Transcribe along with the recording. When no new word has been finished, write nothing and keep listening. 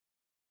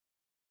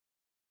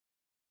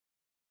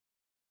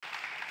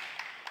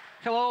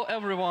Hello,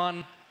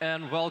 everyone,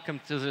 and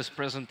welcome to this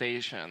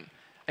presentation.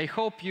 I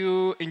hope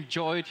you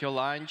enjoyed your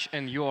lunch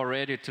and you are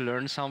ready to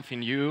learn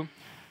something new.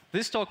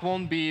 This talk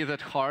won't be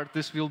that hard.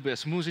 This will be a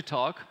smoothie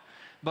talk.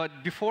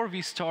 But before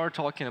we start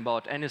talking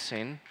about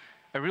anything,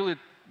 I really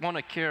want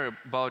to care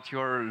about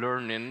your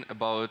learning,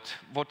 about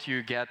what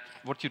you get,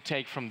 what you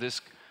take from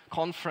this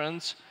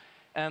conference.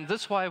 And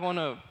that's why I want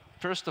to,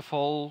 first of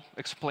all,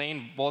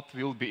 explain what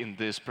will be in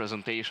this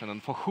presentation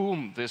and for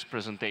whom this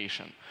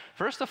presentation.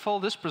 First of all,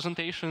 this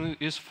presentation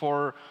is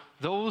for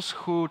those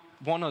who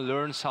want to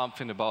learn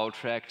something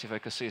about Reactive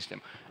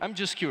Ecosystem. I'm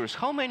just curious,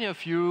 how many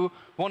of you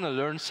want to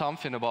learn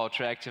something about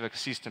Reactive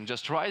Ecosystem?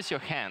 Just raise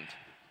your hand.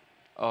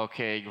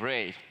 OK,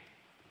 great.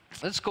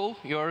 That's cool.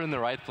 You're in the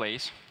right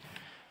place.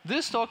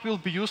 This talk will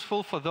be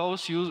useful for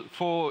those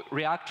for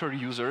Reactor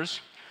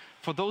users,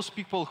 for those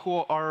people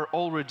who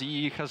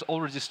has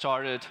already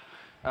started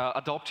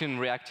adopting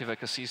Reactive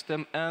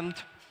Ecosystem. And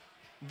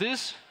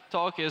this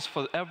talk is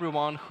for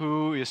everyone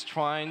who is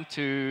trying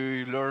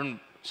to learn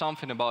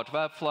something about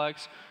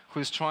WebFlux, who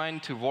is trying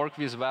to work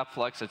with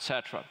WebFlux,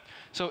 etc.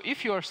 So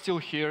if you are still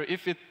here,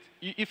 if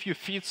you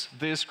fit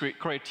this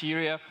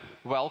criteria,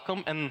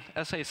 welcome. And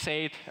as I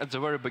said at the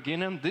very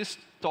beginning, this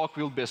talk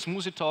will be a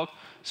smoothie talk.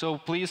 So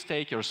please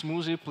take your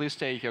smoothie, please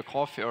take your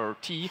coffee or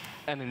tea,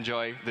 and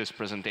enjoy this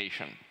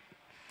presentation.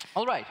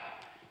 All right.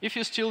 If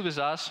you're still with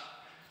us,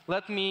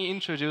 let me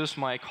introduce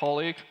my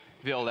colleague,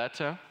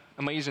 Violeta.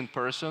 Amazing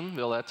person,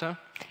 Violeta.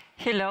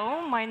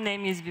 Hello, my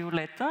name is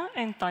Violeta,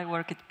 and I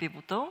work at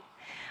Pivotal.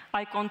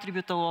 I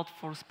contribute a lot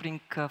for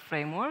Spring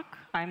Framework.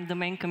 I'm the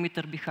main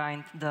committer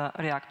behind the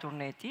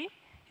Reactor-Netty,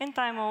 and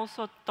I'm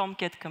also a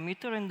Tomcat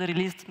committer and the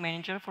release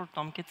manager for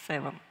Tomcat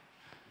 7.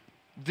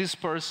 This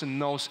person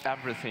knows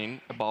everything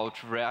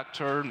about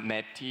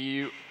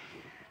Reactor-Netty,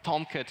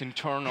 Tomcat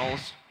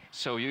internals,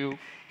 so you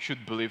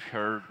should believe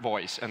her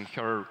voice and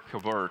her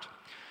word.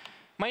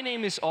 My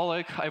name is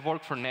Oleh. I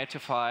work for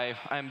Netify.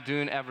 I'm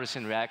doing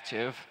everything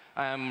reactive.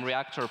 I'm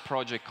Reactor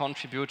project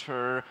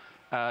contributor.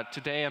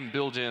 Today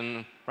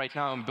right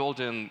now I'm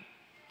building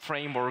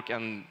framework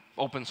and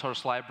open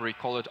source library,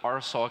 call it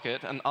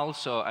RSocket. And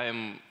also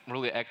I'm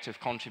really active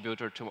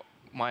contributor to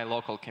my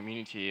local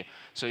community.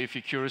 So if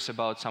you're curious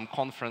about some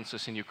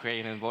conferences in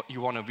Ukraine and what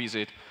you want to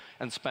visit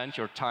and spend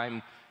your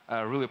time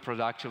really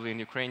productively in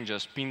Ukraine,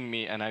 just ping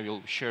me and I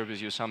will share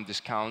with you some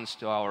discounts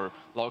to our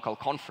local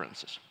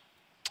conferences.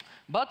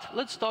 But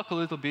let's talk a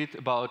little bit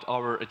about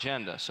our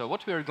agenda. So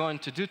what we are going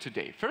to do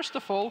today. First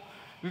of all,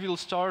 we will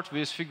start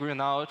with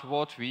figuring out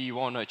what we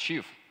want to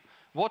achieve,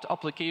 what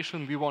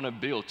application we want to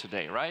build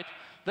today, right?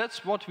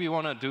 That's what we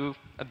want to do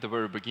at the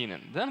very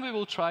beginning. Then we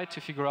will try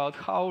to figure out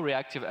how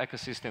Reactive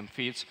Ecosystem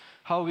fits,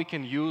 how we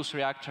can use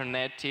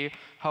Reactor-Netty,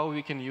 how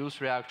we can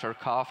use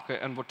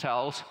Reactor-Kafka, and what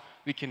else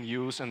we can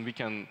use and we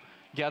can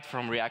get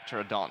from Reactor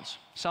add-ons.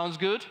 Sounds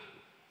good?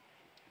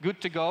 Good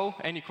to go?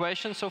 Any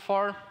questions so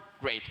far?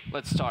 Great,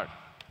 let's start.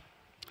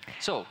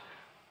 So,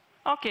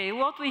 OK,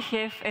 what we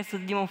have as a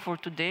demo for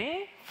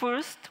today,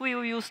 first we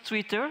will use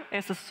Twitter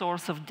as a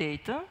source of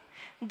data.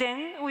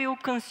 Then we will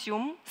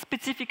consume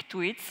specific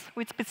tweets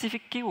with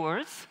specific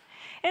keywords.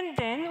 And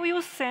then we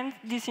will send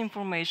this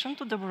information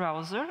to the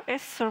browser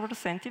as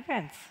server-sent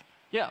events.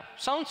 Yeah,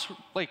 sounds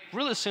like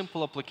really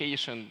simple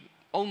application,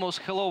 almost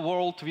hello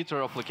world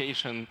Twitter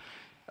application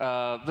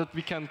that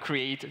we can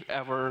create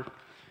ever.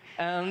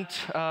 And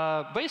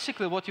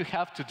basically what you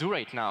have to do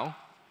right now,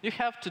 you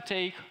have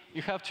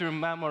to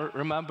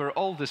remember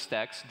all the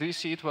stacks. Do you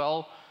see it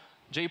well?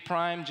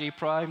 Jprime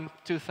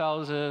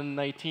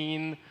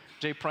 2019,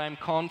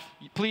 jprime-conf.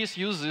 Please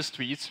use these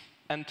tweets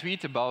and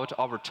tweet about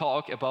our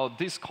talk, about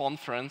this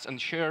conference, and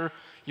share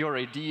your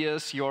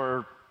ideas,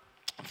 your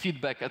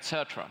feedback,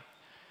 etc.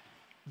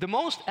 The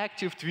most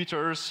active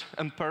tweeters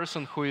and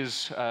person who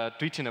is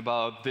tweeting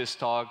about this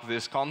talk,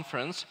 this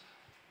conference,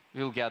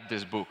 will get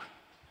this book.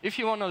 If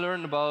you want to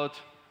learn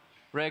about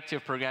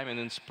reactive programming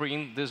in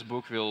Spring, this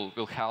book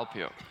will help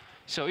you.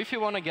 So if you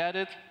want to get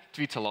it,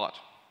 tweet a lot.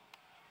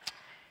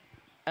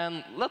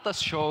 And let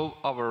us show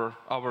our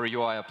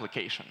UI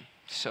application.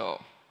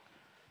 So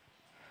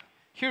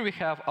here we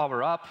have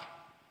our app.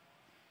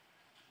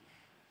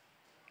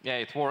 Yeah,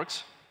 it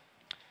works.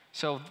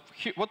 So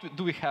what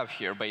do we have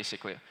here,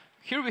 basically?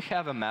 Here we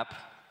have a map.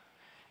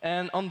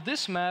 And on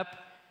this map,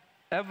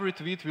 every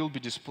tweet will be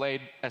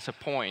displayed as a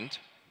point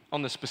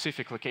on a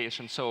specific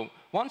location. So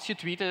once you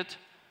tweet it,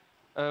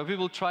 we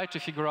will try to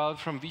figure out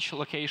from which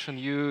location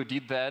you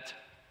did that.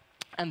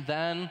 And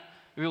then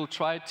we will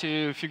try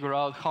to figure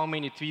out how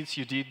many tweets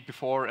you did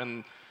before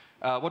and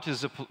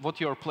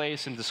what your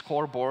place in the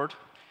scoreboard.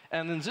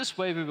 And in this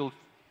way, we will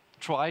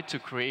try to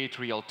create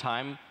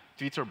real-time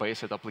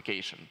Twitter-based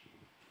application.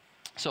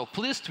 So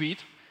please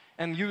tweet,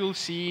 and you will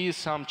see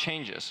some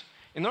changes.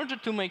 In order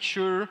to make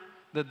sure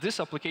that this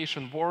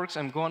application works,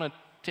 I'm going to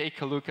take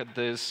a look at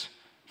this.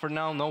 For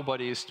now,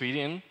 nobody is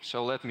tweeting,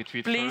 so let me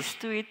tweet first. Please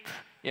tweet.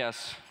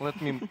 Yes, let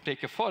me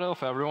take a photo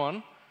of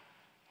everyone,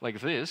 like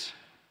this.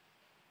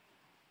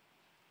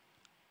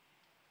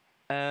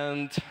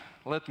 And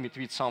let me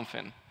tweet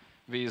something.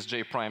 with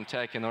jprime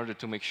tag in order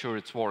to make sure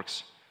it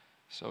works.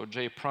 So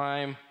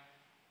jprime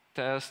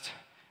test.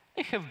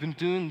 I have been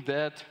doing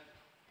that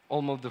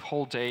almost the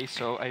whole day,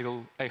 so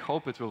I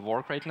hope it will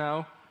work right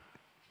now.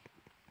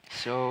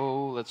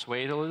 So let's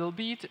wait a little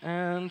bit,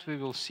 and we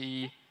will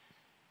see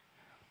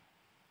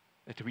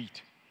a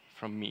tweet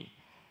from me.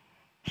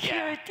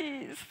 Here it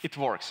is. It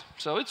works.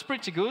 So it's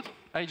pretty good.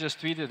 I just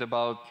tweeted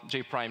about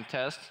jprime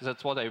test.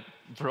 That's what I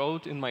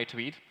wrote in my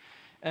tweet.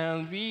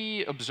 And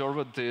we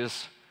observed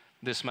this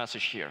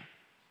message here.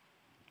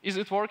 Is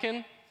it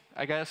working?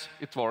 I guess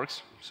it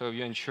works, so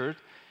you're ensured.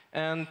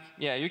 And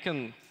yeah,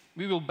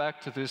 we will back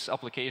to this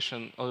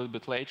application a little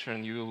bit later,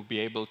 and you will be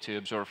able to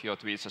observe your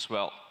tweets as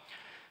well.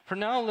 For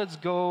now, let's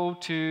go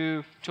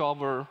to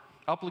our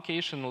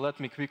application. Let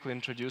me quickly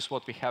introduce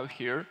what we have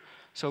here.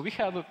 So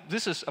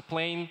this is a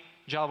plain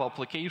Java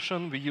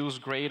application. We use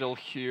Gradle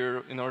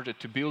here in order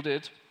to build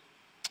it.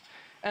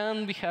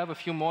 And we have a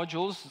few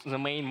modules. The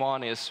main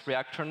one is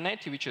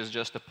Reactor-Netty, which is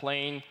just a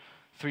plain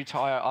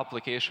 3-tier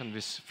application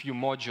with few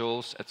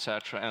modules,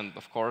 etc., and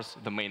of course,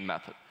 the main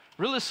method.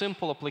 Really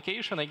simple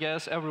application. I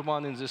guess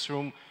everyone in this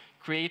room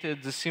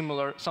created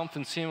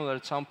something similar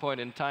at some point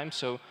in time,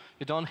 so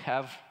you don't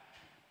have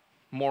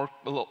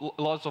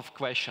lots of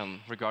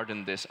questions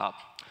regarding this app.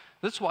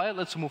 That's why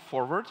let's move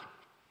forward.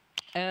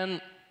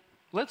 And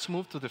let's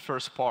move to the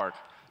first part.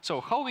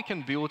 So how we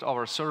can build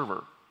our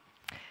server?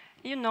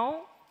 You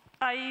know,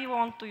 I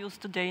want to use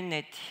today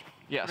Netty,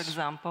 yes, for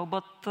example,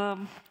 but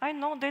I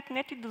know that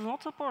Netty does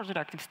not support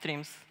reactive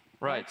streams.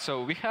 Right,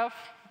 so we have,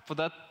 for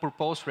that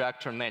purpose,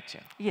 Reactor-Netty.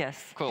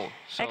 Yes. Cool.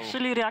 So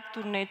actually,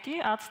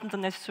 Reactor-Netty adds the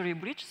necessary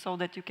bridge so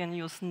that you can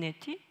use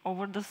Netty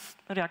over the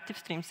reactive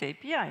streams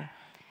API.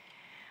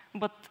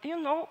 But, you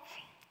know,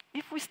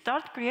 if we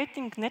start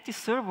creating Netty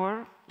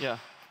server, yeah,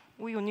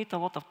 we will need a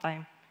lot of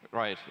time.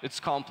 Right, it's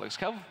complex.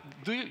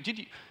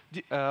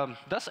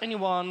 Does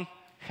anyone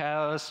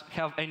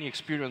have any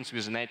experience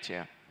with Netty?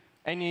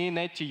 Any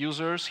Netty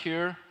users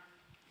here?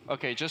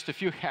 OK, just a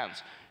few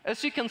hands.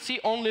 As you can see,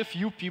 only a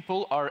few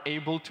people are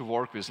able to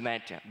work with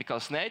Netty,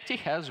 because Netty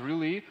has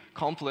really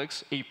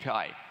complex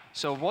API.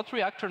 So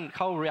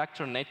how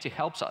Reactor-Netty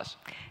helps us?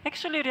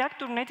 Actually,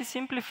 Reactor-Netty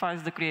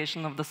simplifies the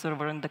creation of the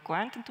server and the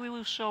client, and we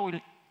will show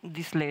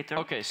this later.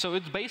 OK, so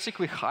it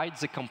basically hides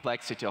the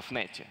complexity of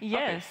Netty.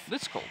 Yes. Okay,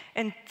 that's cool.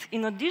 And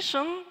in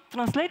addition,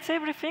 translates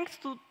everything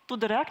to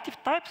the reactive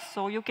types,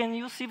 so you can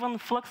use even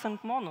Flux and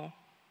Mono.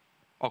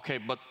 OK,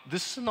 but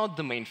this is not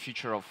the main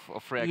feature of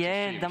reactive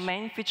streams. Yeah, the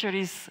main feature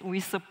is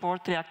we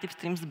support reactive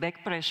streams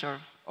back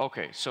pressure.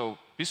 OK, so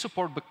we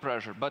support back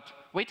pressure, but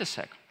wait a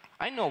sec.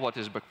 I know what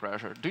is back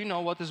pressure. Do you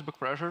know what is back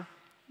pressure?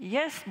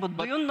 Yes, but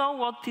do you know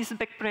what is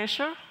back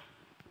pressure?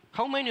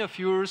 How many of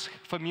you are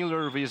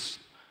familiar with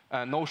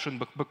notion,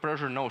 back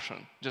pressure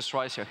notion? Just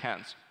raise your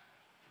hands.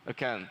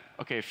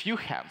 Okay, a few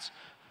hands.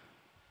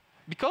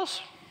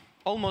 Because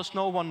almost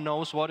no one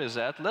knows what is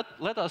that,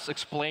 let us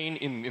explain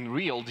in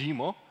real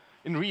demo,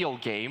 in real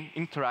game,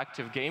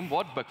 interactive game,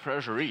 what back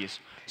pressure is.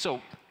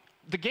 So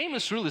the game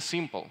is really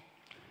simple.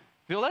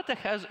 Violeta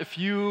has a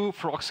few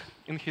frogs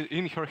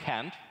in her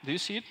hand. Do you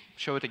see it?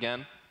 Show it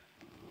again.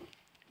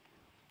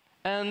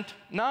 And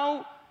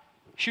now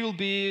she will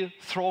be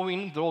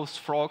throwing those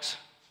frogs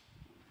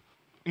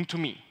into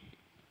me.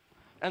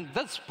 And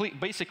that's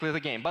basically the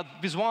game, but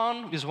with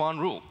one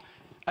rule.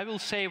 I will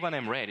say when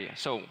I'm ready.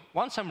 So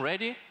once I'm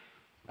ready,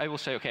 I will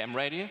say, OK, I'm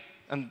ready,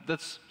 and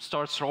let's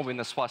start throwing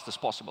as fast as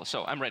possible.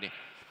 So I'm ready.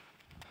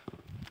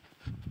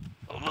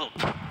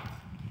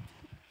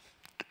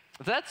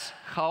 That's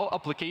how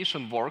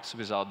application works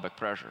without back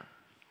pressure.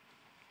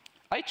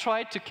 I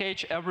tried to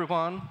catch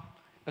everyone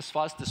as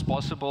fast as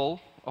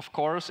possible. Of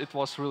course, it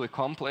was really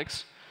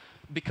complex,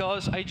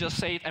 because I just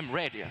said, I'm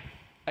ready.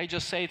 I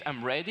just said,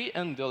 I'm ready,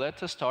 and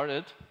Violeta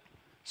started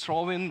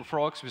throwing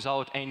frogs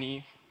without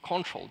any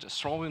control,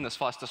 just throwing as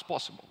fast as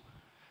possible.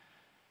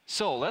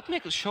 So let me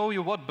show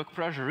you what back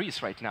pressure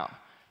is right now.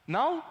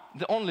 Now,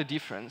 the only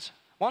difference,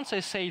 once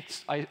I say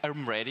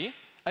I'm ready,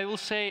 I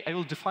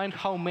will define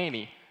how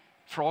many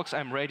frogs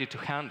I'm ready to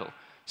handle.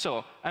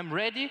 So I'm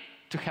ready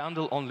to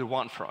handle only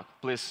one frog.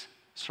 Please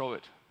throw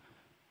it.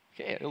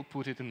 OK, I'll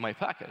put it in my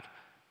packet.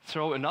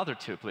 Throw another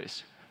two,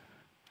 please.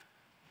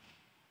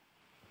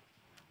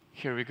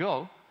 Here we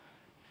go.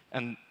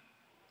 And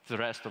the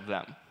rest of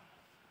them.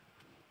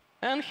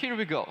 And here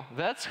we go.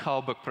 That's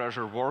how back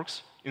pressure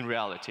works in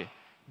reality.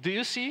 Do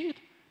you see it?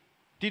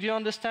 Did you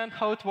understand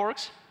how it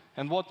works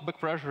and what back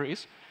pressure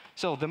is?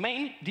 So the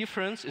main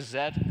difference is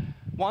that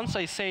once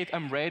I say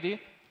I'm ready,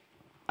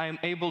 I'm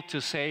able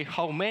to say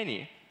how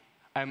many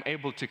I'm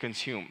able to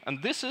consume.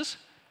 And this is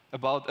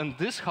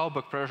how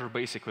back pressure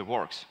basically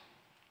works.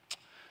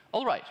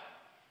 All right.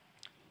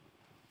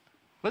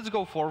 Let's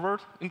go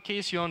forward. In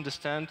case you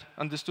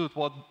understood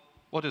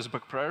what is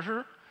back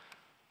pressure,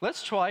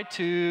 let's try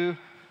to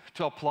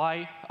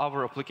apply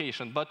our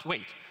application. But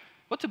wait,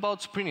 what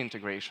about Spring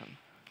integration?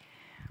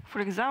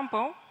 For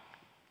example,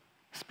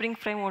 Spring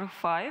Framework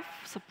 5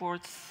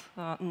 supports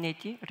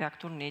Netty,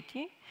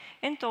 Reactor-Netty,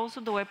 and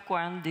also the web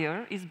client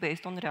there is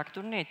based on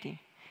Reactor-Netty.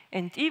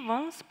 And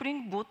even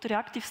Spring Boot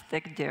Reactive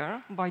Stack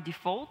there by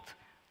default.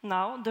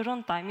 Now the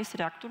runtime is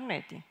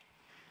Reactor-Netty.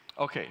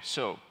 OK,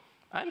 so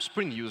I'm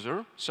Spring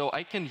user, so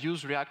I can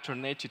use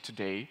Reactor-Netty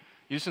today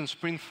using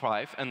Spring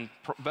 5 and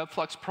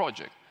WebFlux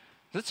project.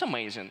 That's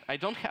amazing. I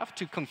don't have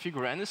to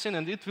configure anything,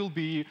 and it will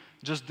be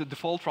just the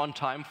default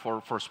runtime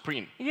for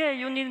Spring. Yeah,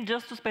 you need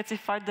just to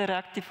specify the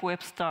Reactive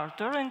Web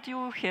Starter, and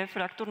you have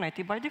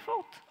Reactor-Netty by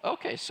default.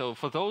 OK, so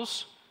for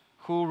those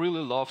who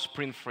really love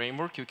Spring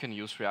Framework, you can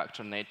use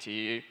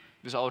Reactor-Netty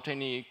without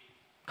any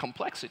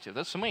complexity.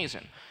 That's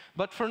amazing.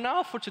 But for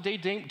now, for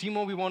today's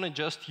demo, we want to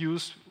just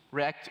use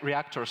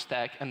Reactor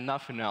stack and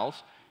nothing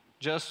else,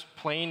 just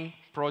plain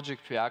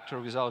project Reactor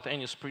without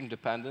any Spring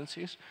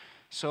dependencies.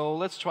 So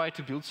let's try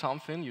to build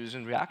something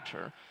using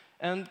Reactor.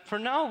 And for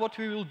now, what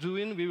we will do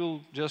we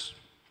will just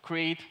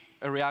create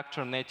a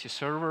Reactor-Netty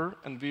server,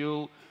 and we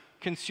will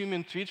consume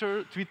in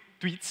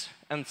tweets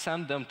and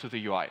send them to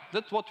the UI.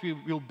 That's what we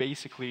will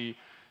basically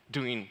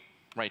doing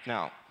right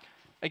now.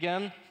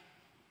 Again,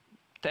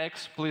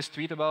 text, please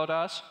tweet about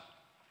us.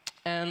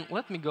 And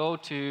let me go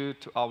to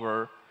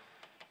our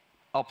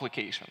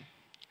application.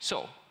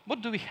 So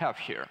what do we have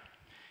here?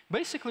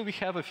 Basically, we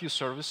have a few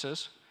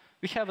services.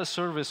 We have a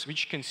service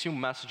which consumes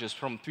messages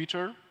from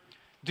Twitter.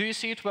 Do you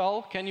see it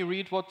well? Can you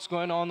read what's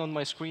going on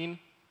my screen?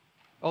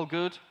 All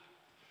good?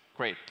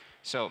 Great.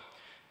 So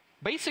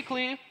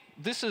basically,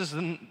 this is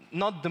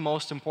not the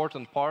most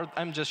important part.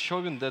 I'm just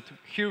showing that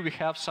here we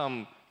have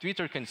some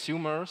Twitter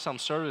consumer, some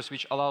service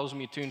which allows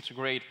me to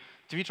integrate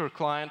Twitter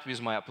client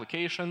with my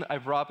application. I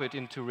wrap it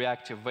into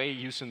reactive way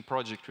using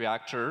Project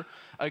Reactor.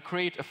 I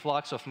create a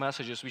flux of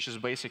messages, which is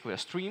basically a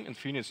stream,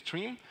 infinite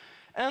stream,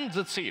 and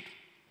that's it.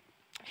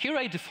 Here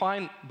I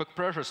define back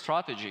pressure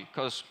strategy,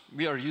 because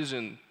we are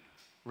using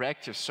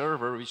reactive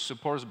server, which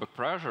supports back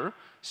pressure.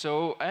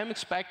 So I'm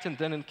expecting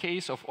that in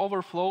case of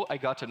overflow, I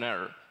got an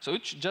error. So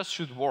it should just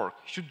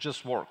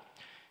work,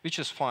 which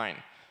is fine.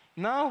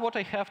 Now what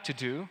I have to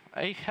do,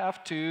 I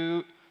have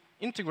to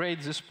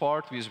integrate this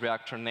part with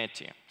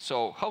Reactor-Netty.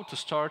 So how to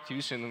start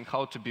using and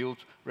how to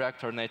build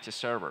Reactor-Netty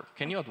server.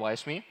 Can you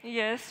advise me?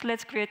 Yes,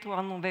 let's create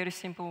one very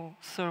simple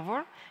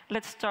server.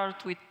 Let's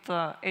start with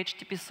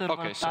HTTP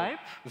server type.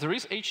 So there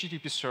is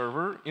HTTP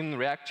server in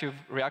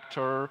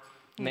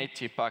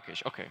Reactor-Netty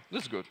package. OK,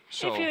 that's good.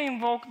 So if you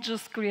invoke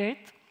just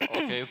create,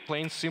 OK,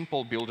 plain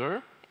simple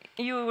builder,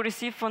 you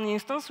receive an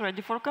instance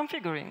ready for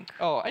configuring.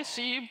 Oh, I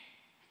see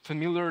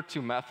familiar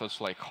to methods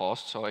like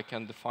host. So I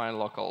can define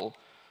local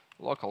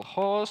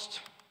host,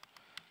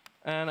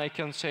 and I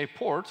can say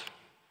port,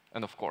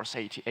 and of course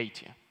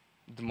 8080,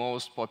 the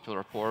most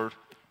popular port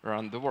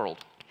around the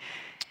world.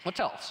 What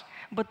else?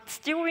 But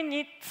still we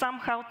need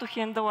somehow to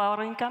handle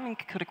our incoming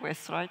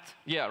requests, right?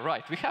 Yeah,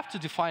 right. We have to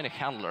define a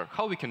handler.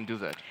 How we can do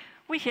that?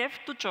 We have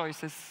two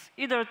choices,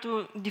 either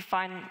to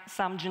define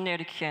some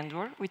generic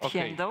handler with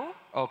handle.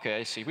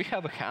 OK, I see. We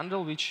have a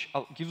handle which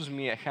gives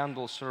me a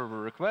handle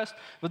server request.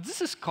 But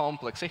this is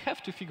complex. I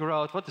have to figure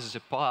out what is the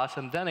path,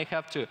 and then I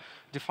have to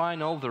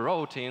define all the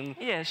routines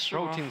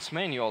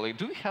manually.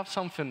 Do we have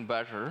something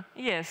better?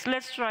 Yes,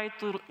 let's try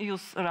to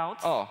use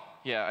routes. Oh,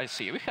 yeah, I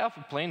see. We have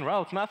a plain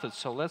route method.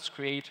 So let's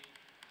create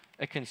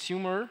a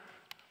consumer.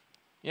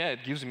 Yeah,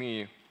 it gives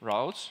me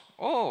routes.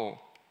 Oh.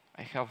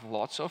 I have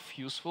lots of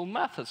useful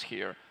methods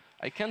here.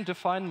 I can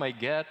define my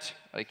get.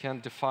 I can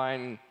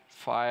define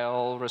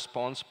file,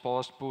 response,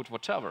 post, put,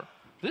 whatever.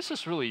 This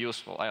is really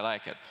useful. I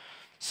like it.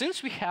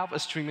 Since we have a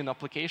streaming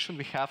application,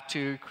 we have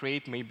to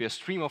create maybe a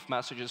stream of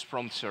messages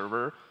from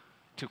server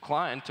to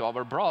client to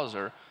our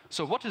browser.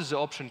 So what is the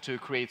option to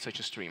create such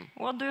a stream?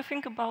 What do you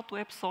think about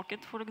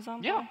WebSocket, for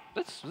example? Yeah,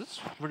 that's a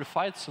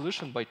verified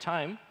solution by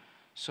time.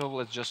 So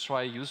let's just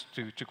try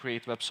to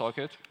create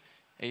WebSocket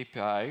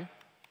API.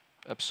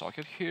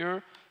 WebSocket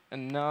here,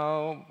 and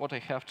now what I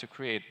have to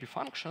create? The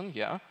function,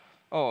 yeah.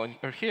 Oh, and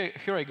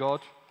here I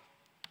got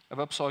a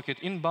WebSocket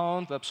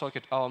inbound,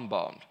 WebSocket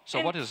outbound.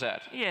 So what is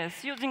that?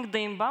 Yes, using the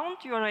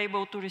inbound, you are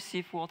able to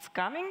receive what's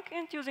coming,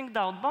 and using the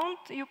outbound,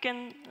 you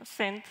can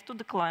send to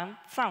the client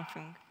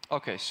something.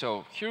 OK,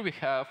 so here we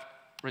have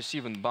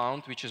receive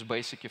inbound, which is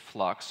basically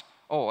flux.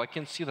 Oh, I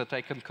can see that I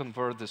can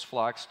convert this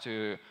flux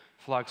to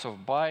flux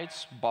of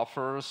bytes,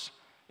 buffers,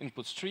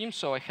 input stream.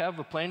 So I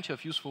have plenty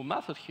of useful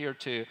method here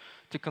to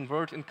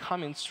convert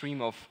incoming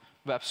stream of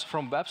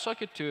from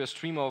WebSocket to a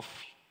stream of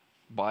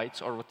bytes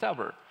or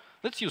whatever.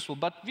 That's useful,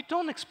 but we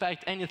don't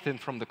expect anything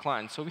from the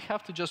client. So we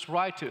have to just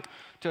write to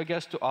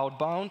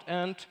outbound,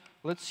 and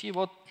let's see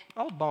what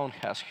outbound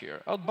has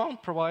here.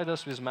 Outbound provides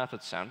us with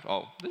method send.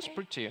 Oh, this is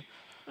pretty.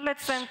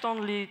 Let's send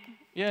only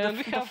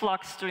the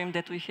flux stream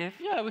that we have.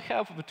 Yeah, we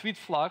have the tweet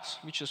flux,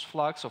 which is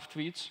flux of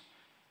tweets,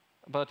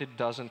 but it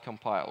doesn't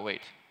compile.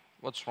 Wait.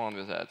 What's wrong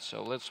with that?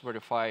 So let's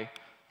verify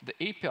the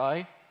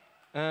API.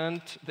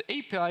 And the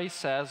API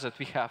says that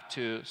we have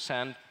to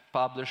send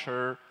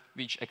publisher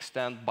which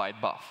extend byte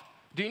buff.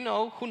 Do you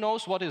know who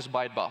knows what is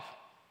byte buff?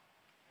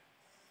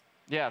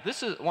 Yeah,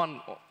 this is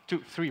 1,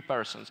 2, 3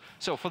 persons.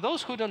 So for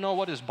those who don't know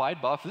what is byte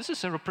buff, this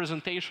is a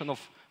representation of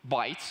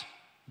bytes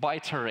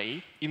byte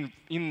array in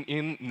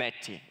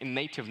Netty, in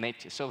native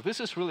Netty. So this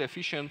is really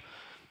efficient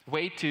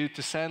way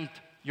to send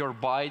your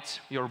bytes,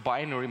 your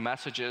binary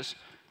messages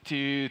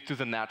to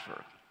the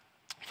network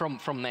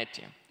from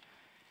Netty.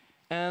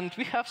 And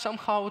we have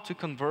somehow to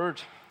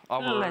convert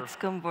our... Let's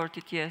convert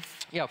it, yes.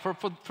 Yeah,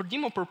 for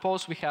demo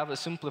purpose, we have a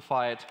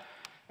simplified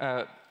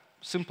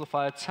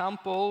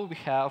sample. We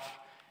have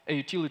a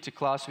utility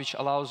class which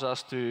allows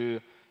us to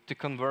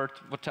convert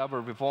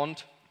whatever we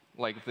want,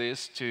 like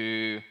this,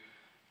 to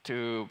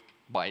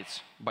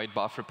byte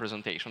buff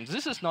representations.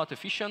 This is not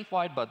efficient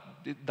byte, but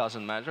it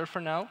doesn't matter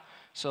for now.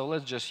 So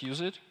let's just use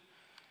it.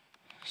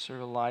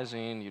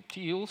 Serializing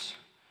utils.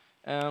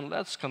 And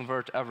let's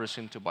convert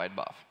everything to byte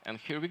buff. And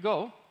here we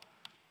go.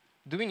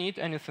 Do we need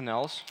anything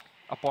else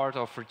apart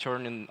of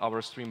returning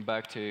our stream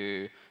back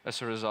to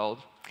as a result?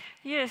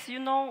 Yes, you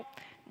know,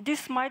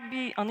 this might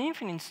be an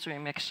infinite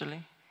stream,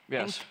 actually.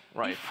 Yes, and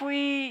right. If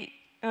we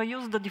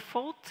use the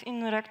default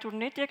in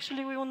Reactor-Netty,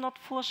 actually, we will not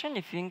flush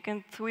anything,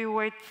 and we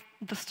wait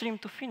the stream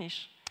to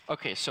finish.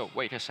 OK, so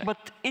wait a second.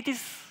 But it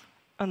is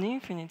an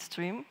infinite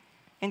stream,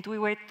 and we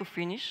wait to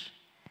finish.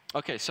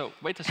 OK, so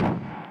wait a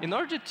second. In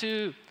order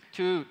to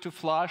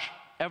flush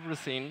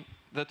everything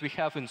that we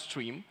have in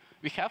stream,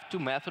 we have to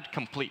method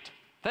complete.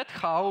 That's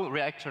how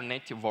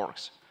Reactor-Netty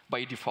works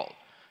by default.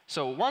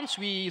 So once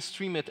we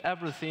streamed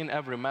everything,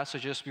 every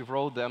messages, we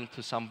wrote them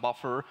to some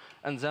buffer,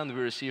 and then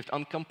we received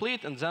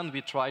incomplete, and then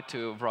we tried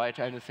to write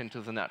anything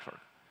to the network.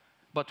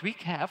 But we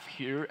have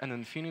here an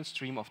infinite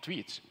stream of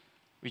tweets,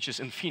 which is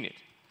infinite.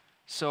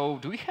 So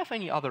do we have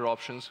any other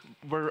options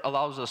where it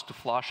allows us to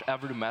flush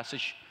every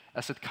message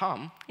as it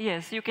comes?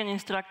 Yes, you can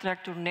instruct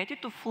Reactor-Netty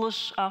to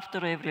flush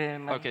after every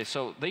element. OK,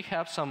 so they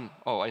have some,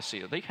 oh, I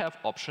see. They have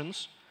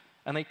options,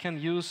 and I can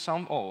use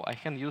some, oh, I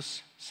can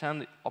use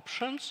send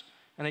options,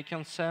 and I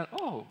can send,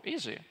 oh,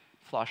 easy,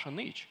 flush on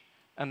each.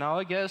 And now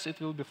I guess it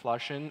will be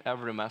flushing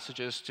every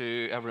message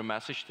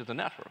to the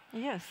network.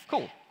 Yes.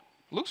 Cool.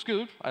 Looks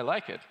good. I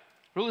like it.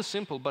 Really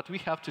simple, but we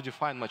have to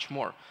define much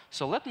more.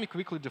 So let me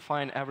quickly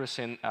define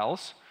everything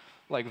else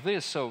like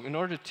this. So in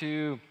order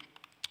to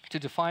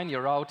define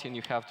your routing,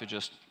 you have to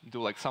just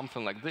do like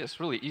something like this,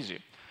 really easy.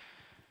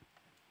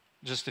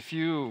 Just a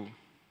few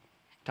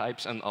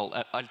types, and I'll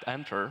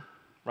enter,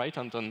 right,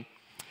 Anton?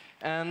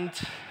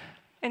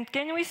 And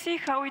can we see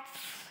how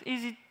it's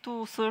easy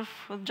to serve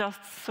just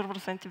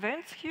server-sent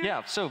events here?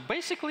 Yeah, so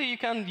basically you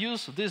can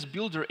use this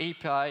builder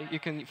API. You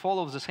can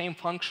follow the same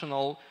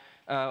functional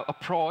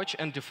approach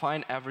and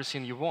define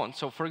everything you want.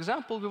 So for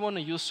example, we want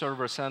to use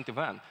server-sent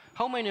event.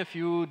 How many of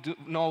you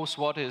knows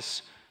what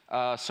is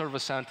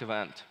server-sent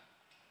event?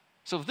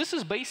 So this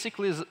is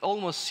basically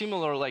almost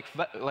similar like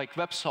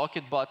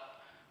WebSocket, but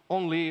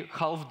only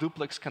half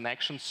duplex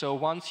connection. So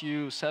once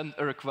you send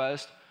a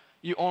request,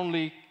 you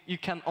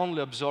can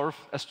only observe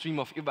a stream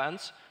of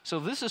events. So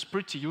this is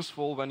pretty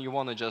useful when you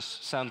want to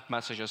just send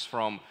messages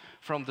from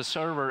the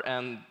server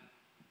and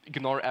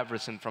ignore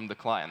everything from the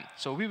client.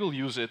 So we will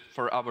use it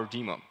for our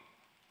demo.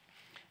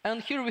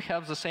 And here we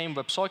have the same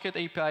WebSocket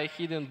API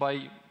hidden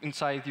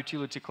inside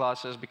utility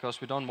classes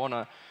because we don't want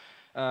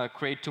to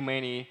create too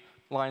many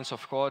lines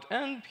of code.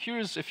 And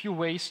here's a few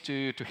ways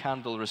to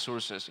handle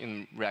resources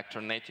in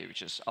Reactor-Netty,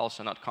 which is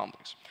also not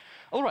complex.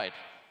 All right.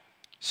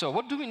 So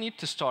what do we need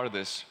to start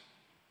this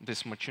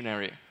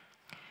machinery?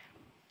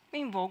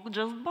 Invoke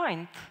just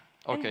bind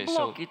and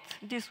block it.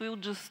 This will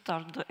just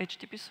start the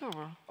HTTP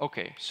server.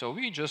 OK, so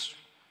we just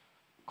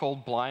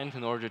called blind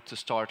in order to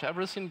start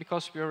everything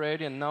because we're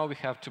ready, and now we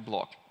have to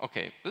block.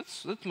 OK,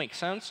 that makes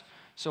sense.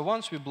 So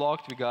once we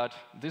blocked, we got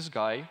this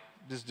guy,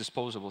 this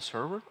disposable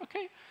server.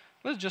 OK,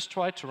 let's just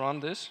try to run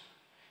this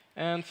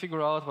and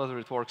figure out whether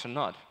it works or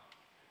not.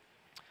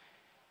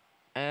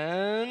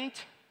 And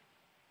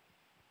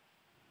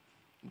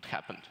what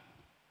happened?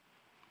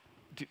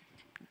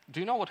 Do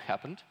you know what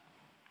happened?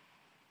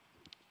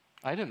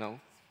 I don't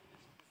know.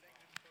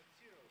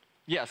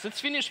 Yes, it's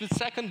finished with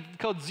second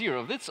code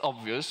 0. That's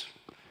obvious.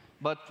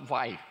 But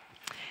why?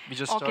 We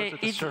just started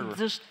the server.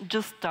 OK, it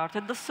just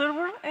started the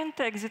server and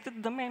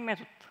exited the main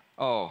method.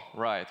 Oh,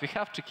 right. We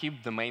have to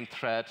keep the main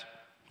thread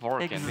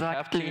working.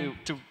 Exactly. We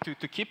have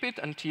to keep it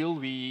until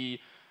we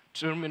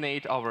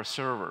terminate our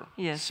server.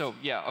 Yes. So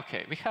yeah,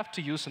 OK. We have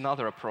to use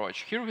another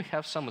approach. Here we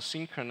have some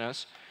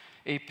asynchronous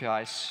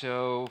API.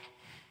 So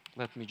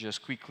let me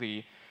just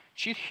quickly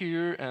cheat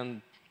here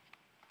and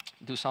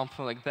do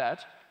something like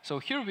that. So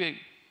here we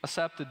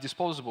accepted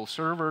disposable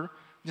server.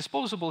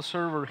 Disposable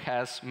server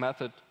has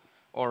method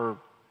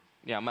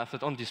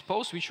method on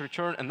dispose, which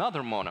return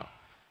another mono,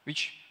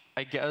 which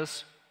I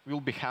guess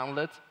will be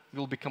handled,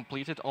 will be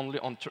completed only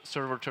on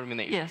server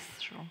termination. Yes,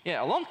 sure.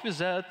 Yeah, along with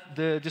that,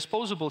 the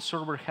disposable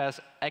server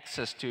has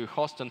access to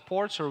host and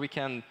port, so we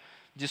can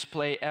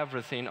display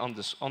everything on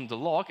the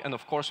log. And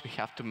of course, we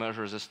have to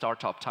measure the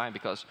startup time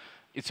because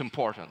it's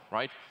important,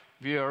 right?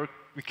 We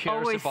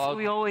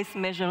always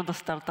measure the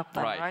startup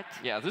time, right?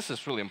 Yeah, this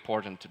is really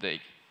important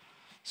today.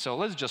 So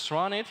let's just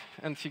run it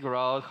and figure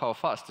out how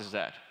fast is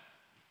that.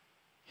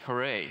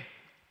 Hooray.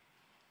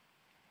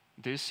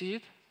 Do you see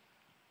it?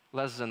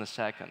 less than a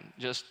second,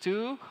 just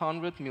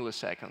 200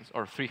 milliseconds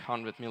or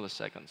 300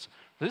 milliseconds.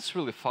 This is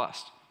really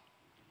fast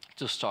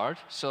to start.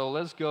 So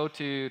let's go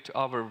to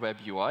our web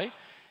UI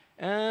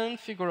and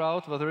figure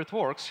out whether it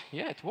works.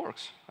 Yeah, it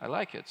works. I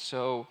like it.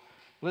 So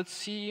let's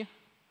see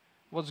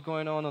what's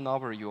going on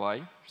our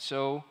UI.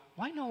 So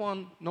why no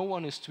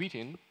one is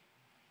tweeting?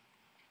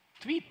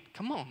 Tweet,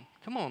 come on,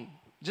 come on.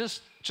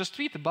 Just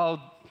tweet about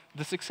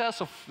the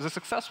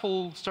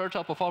successful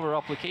startup of our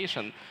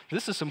application.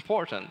 This is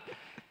important.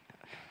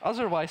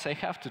 Otherwise, I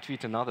have to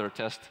tweet another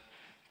test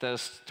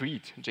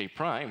tweet, J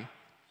prime.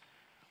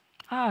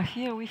 Ah,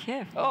 here we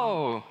have.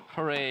 Oh,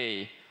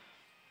 hooray.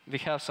 We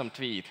have some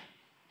tweet.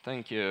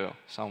 Thank you,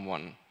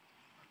 someone.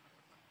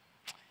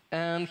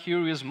 And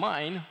here is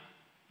mine.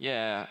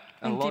 Yeah,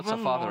 and lots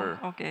of other.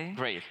 Okay.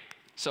 Great.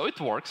 So it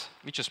works,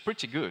 which is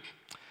pretty good.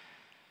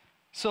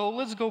 So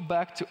let's go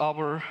back to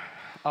our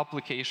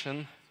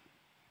application.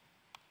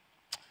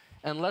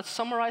 And let's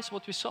summarize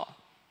what we saw.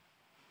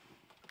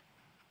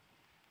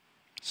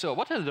 So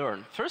what I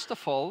learned, first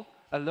of all,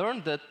 I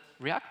learned that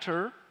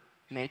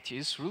Reactor-Netty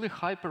is really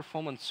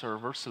high-performance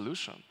server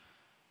solution,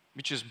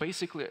 which is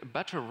basically a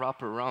better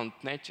wrapper around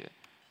Netty.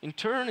 In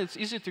turn, it's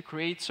easy to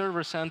create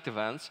server-sent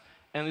events,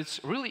 and it's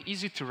really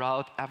easy to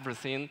route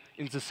everything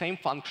in the same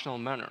functional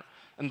manner.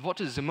 And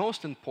what is the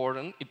most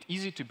important, it's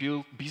easy to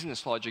build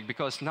business logic,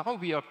 because now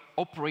we are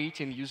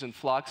operating using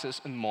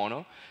Fluxes and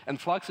Mono, and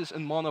Fluxes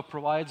and Mono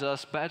provides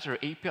us better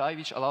API,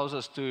 which allows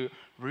us to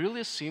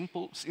really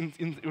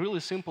in really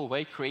simple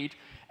way create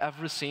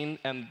everything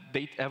and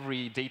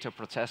every data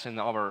process in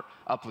our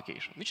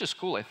application, which is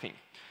cool, I think.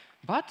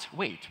 But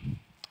wait,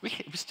 we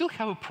still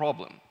have a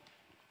problem.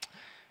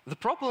 The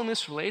problem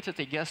is related,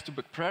 I guess, to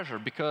back pressure,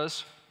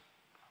 because,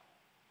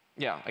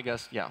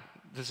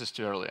 this is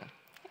too early.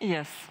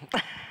 Yes.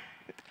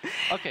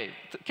 OK,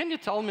 can you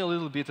tell me a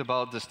little bit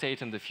about the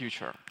state and the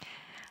future?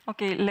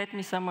 OK, let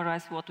me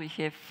summarize what we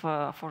have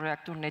for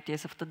Reactor-Netty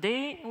as of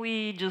today.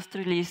 We just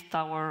released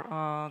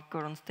our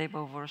current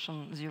stable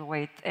version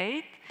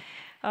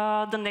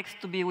 0.8.8. The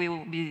next to be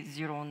will be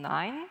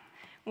 0.9.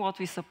 What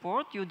we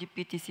support,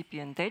 UDP,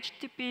 TCP, and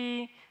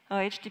HTTP.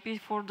 HTTP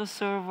for the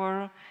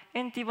server,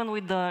 and even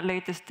with the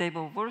latest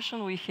stable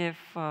version, we have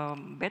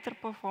better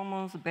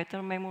performance,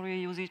 better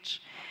memory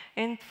usage,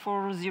 and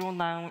for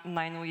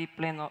 0.9 we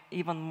plan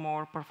even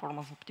more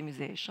performance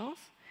optimizations.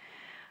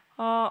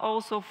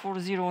 Also for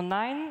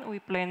 0.9 we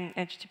plan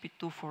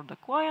HTTP2 for the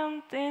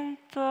client, and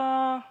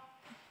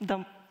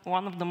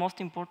one of the most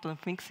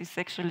important things is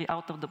actually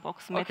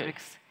out-of-the-box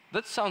metrics.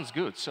 That sounds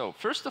good. So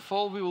first of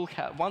all, we will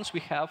have, once we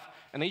have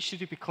an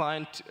HTTP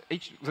client,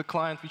 the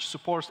client which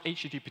supports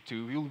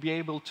HTTP2, we will be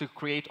able to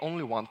create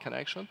only one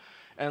connection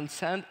and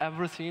send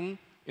everything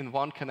in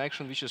one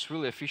connection, which is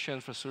really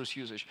efficient for source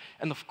usage.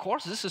 And of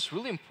course, this is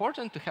really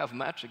important to have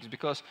metrics,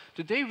 because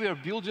today we are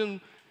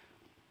building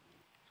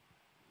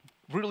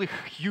really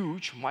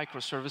huge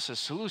microservices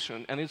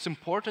solution, and it's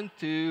important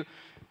to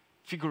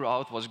figure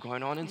out what's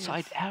going on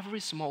inside every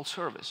small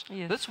service.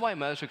 That's why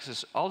metrics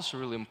is also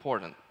really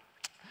important.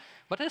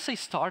 But as I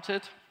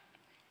started,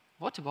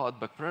 what about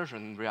back pressure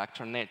in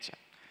Reactor-Netty?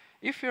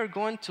 If we are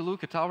going to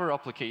look at our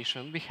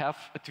application, we have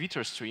a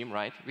Twitter stream,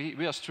 right?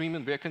 We are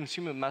streaming, we are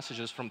consuming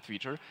messages from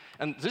Twitter.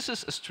 And this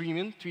is a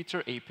streaming Twitter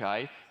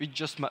API with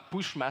just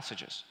push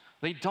messages.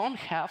 They don't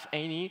have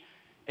any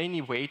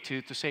way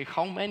to say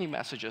how many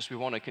messages we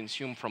want to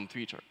consume from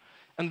Twitter.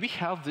 And we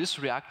have this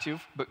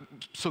reactive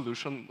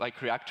solution like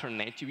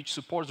Reactor-Netty, which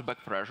supports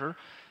back pressure.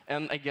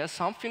 And I guess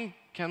something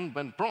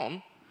went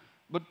wrong.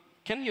 But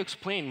can you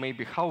explain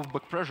maybe how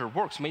back pressure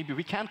works? Maybe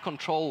we can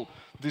control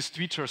this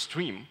Twitter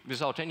stream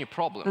without any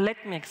problem.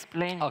 Let me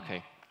explain.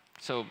 OK.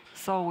 So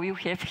you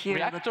have here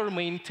Reactor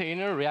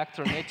maintainer,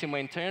 Reactor-Netty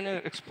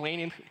maintainer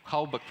explaining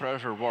how back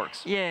pressure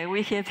works. Yeah,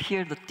 we have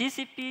here the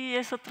TCP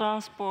as a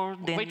transport.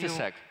 Then Wait a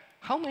sec.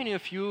 How many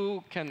of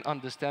you can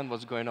understand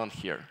what's going on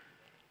here?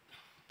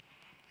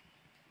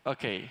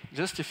 OK,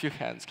 just a few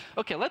hands.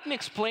 OK, let me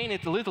explain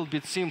it a little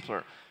bit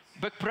simpler.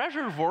 Back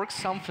pressure works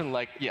something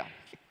like,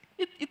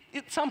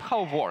 it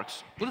somehow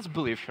works. Let's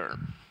believe her.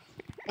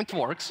 It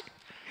works.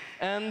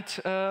 And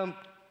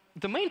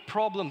the main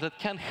problem that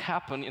can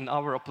happen in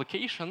our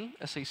application,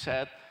 as I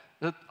said,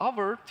 that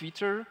our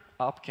Twitter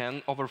app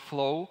can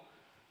overflow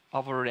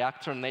our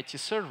Reactor-Netty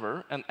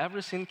server, and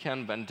everything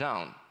can bend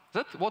down.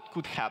 That's what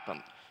could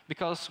happen.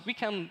 Because we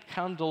can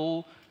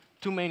handle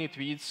too many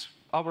tweets.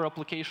 Our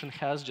application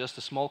has just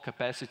a small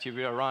capacity.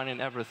 We are running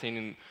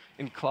everything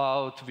in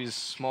cloud with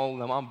small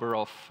number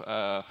of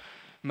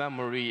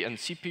memory and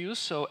CPUs,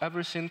 so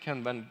everything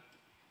can bend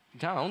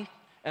down.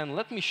 And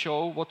let me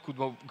show what could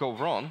go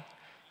wrong.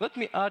 Let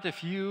me add a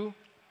few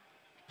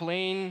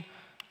plain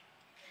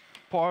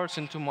parts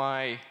into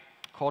my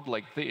code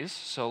like this.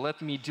 So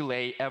let me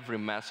delay every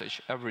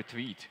message, every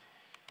tweet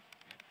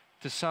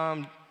to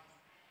some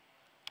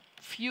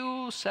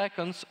few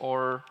seconds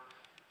or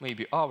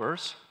maybe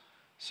hours.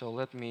 So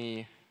let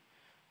me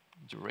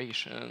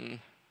duration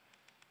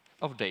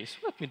of days.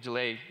 Let me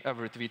delay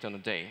every tweet on a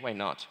day. Why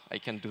not? I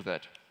can do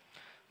that.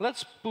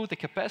 let's put a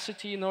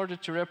capacity in order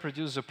to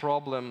reproduce the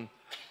problem.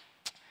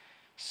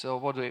 So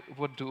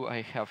what do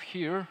I have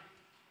here?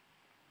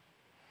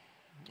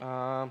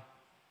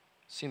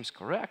 Seems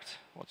correct.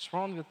 What's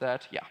wrong with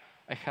that? Yeah,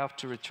 I have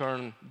to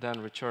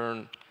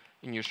return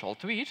initial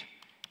tweet.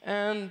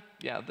 And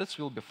yeah, this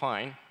will be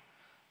fine.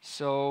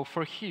 So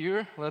for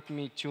here, let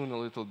me tune a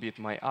little bit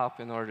my app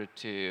in order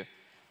to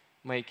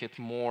make it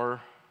more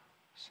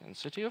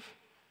sensitive.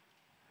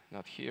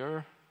 Not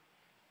here.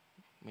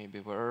 Maybe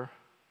where?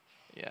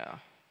 Yeah.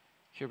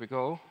 Here we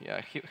go.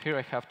 Yeah, here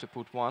I have to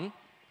put one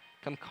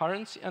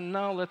concurrency. And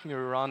now let me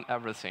run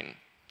everything.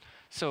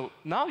 So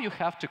now you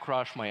have to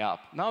crash my app.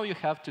 Now you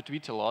have to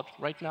tweet a lot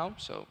right now.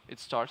 So it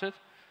started.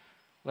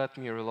 Let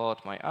me reload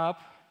my app.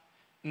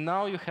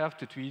 Now you have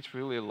to tweet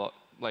really a lot.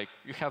 Like,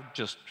 you have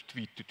just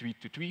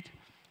tweet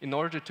in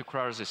order to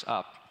crash this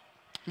app.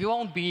 We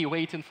won't be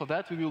waiting for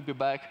that. We will be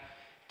back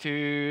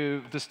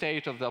to the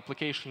state of the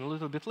application a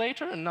little bit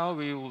later, and now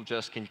we will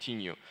just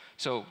continue.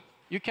 So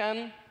you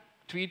can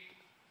tweet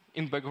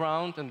in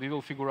background, and we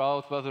will figure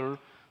out whether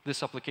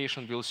this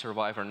application will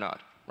survive or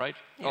not, right?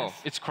 Yes.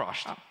 Oh, it's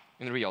crashed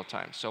in real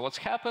time. So what's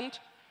happened?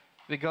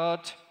 We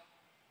got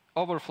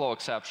overflow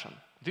exception.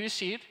 Do you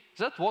see it? Is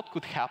that what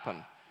could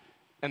happen?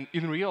 And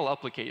in real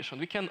application,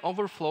 we can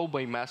overflow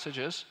by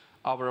messages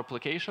our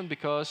application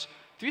because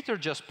Twitter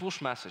just push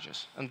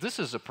messages. And this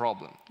is a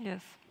problem.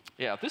 Yes.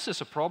 Yeah, this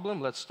is a problem.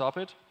 Let's stop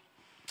it.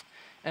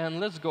 And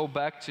let's go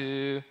back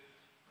to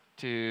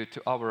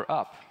our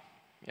app.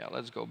 Yeah,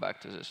 let's go back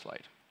to this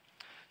slide.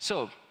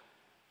 So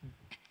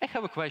I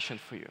have a question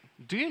for you.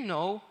 Do you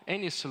know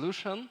any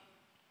solution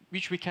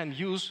which we can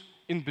use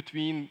in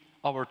between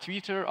our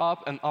Twitter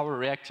app and our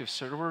reactive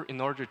server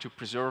in order to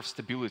preserve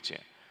stability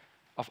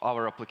of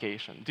our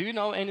application? Do you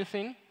know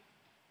anything?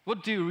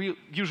 What do you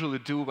usually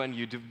do when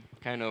you do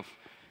kind of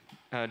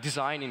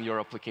designing your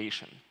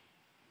application?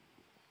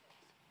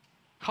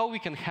 How we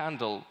can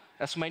handle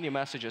as many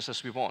messages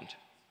as we want?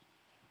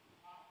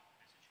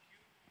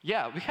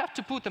 Yeah, we have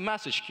to put a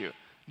message queue.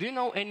 Do you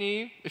know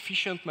any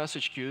efficient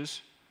message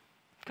queues?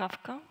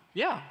 Kafka?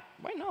 Yeah,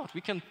 why not?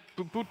 We can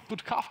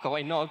put Kafka,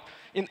 why not?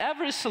 In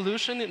every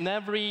solution, in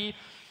every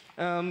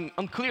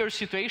unclear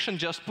situation,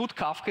 just put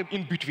Kafka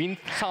in between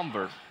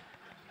somewhere.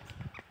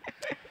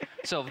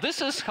 So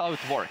this is how it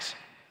works.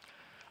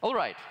 All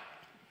right,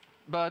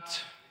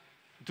 but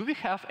do we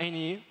have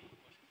any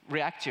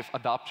reactive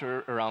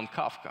adapter around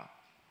Kafka?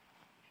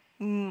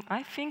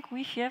 I think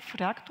we have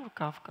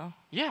Reactor-Kafka.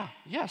 Yeah,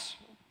 yes.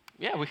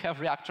 Yeah, we have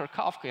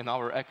Reactor-Kafka in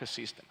our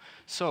ecosystem.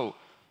 So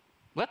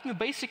let me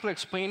basically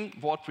explain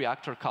what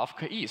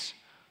Reactor-Kafka is.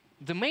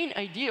 The main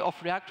idea of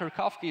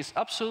Reactor-Kafka is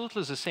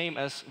absolutely the same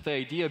as the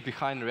idea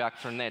behind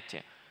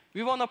Reactor-Netty.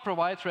 We want to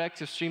provide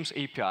Reactive Streams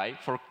API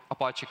for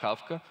Apache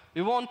Kafka.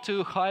 We want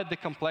to hide the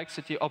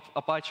complexity of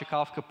Apache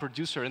Kafka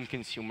producer and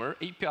consumer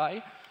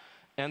API.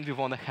 And we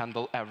want to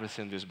handle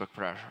everything with back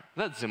pressure.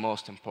 That's the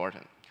most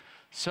important.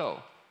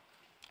 So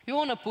we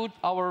want to put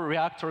our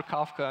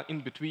Reactor-Kafka in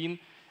between.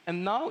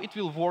 And now it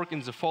will work in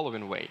the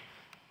following way.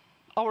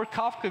 Our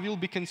Kafka will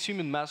be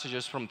consuming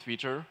messages from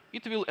Twitter.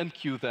 It will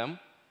enqueue them,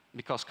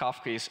 because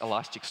Kafka is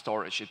elastic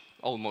storage. It's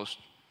almost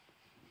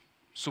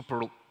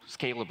super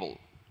scalable.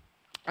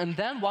 And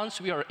then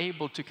once we are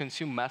able to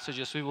consume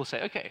messages, we will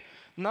say, OK,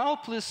 now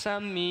please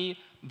send me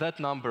that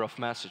number of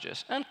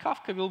messages. And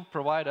Kafka will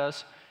provide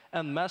us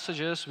and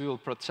messages. We will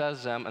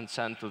process them and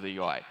send to the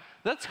UI.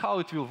 That's how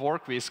it will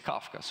work with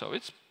Kafka. So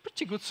it's a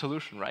pretty good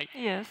solution, right?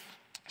 Yes.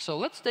 So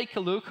let's take a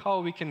look how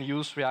we can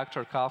use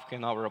Reactor-Kafka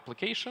in our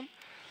application.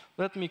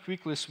 Let me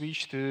quickly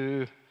switch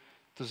to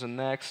the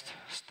next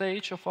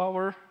stage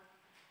for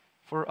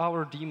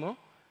our demo.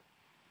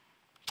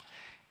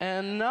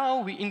 And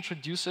now we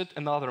introduced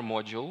another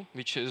module,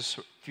 which is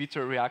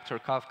Twitter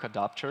Reactor-Kafka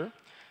adapter.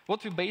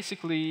 What we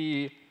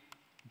basically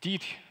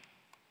did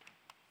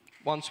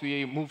once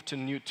we moved to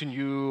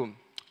new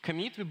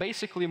commit, we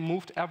basically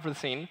moved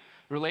everything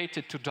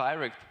related to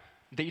direct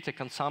data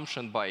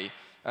consumption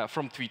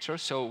from Twitter.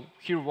 So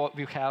here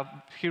we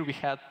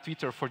had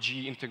Twitter for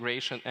G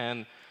integration,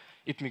 and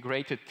it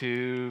migrated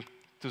to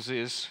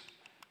this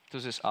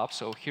app.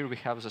 So here we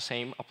have the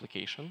same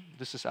application.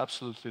 This is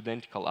absolutely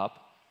identical app,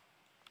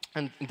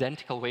 an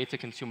identical way to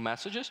consume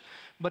messages.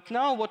 But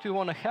now what we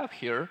want to have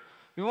here,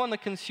 we want to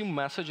consume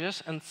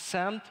messages and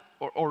send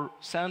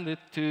it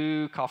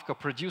to Kafka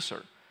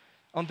producer.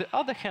 On the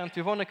other hand,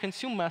 we want to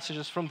consume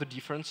messages from the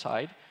different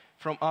side,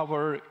 from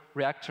our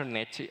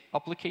Reactor-Netty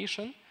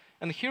application.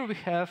 And here we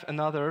have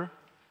another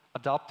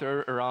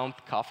adapter around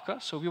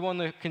Kafka. So we want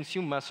to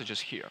consume messages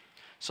here.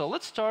 So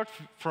let's start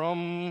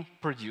from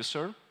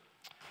producer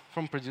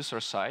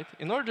side.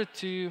 In order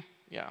to,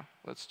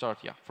 let's start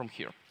from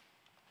here.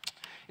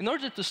 In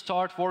order to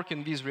start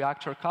working with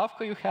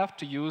Reactor-Kafka, you have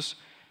to use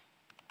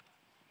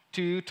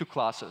two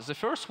classes. The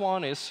first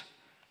one is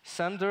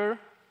sender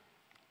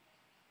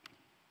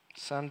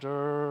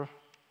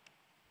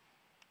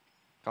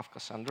Kafka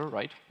sender,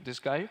 right? This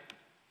guy.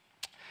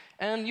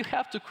 And you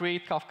have to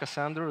create Kafka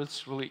sender.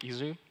 It's really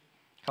easy.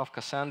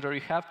 Kafka sender.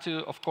 You have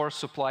to, of course,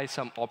 supply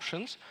some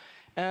options.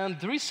 And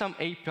there is some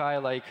API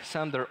like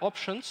sender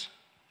options.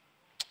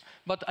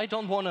 But I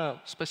don't want to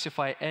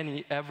specify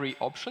every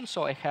option,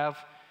 so I have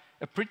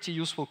a pretty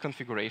useful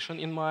configuration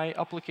in my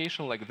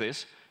application like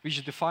this,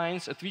 which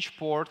defines at which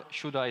port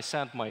should I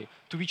send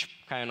to which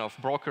kind of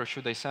broker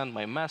should I send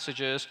my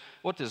messages,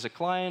 what is the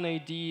client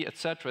ID, et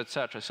cetera, et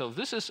cetera. So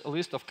this is a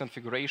list of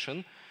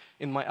configuration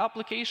in my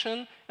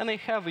application, and I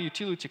have a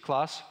utility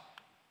class,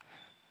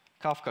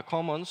 Kafka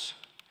Commons,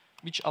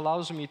 which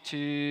allows me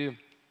to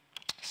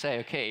say,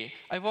 OK,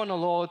 I want to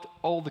load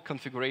all the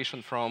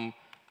configuration from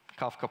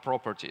Kafka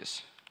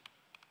properties.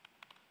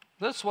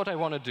 That's what I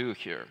want to do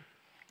here.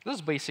 That's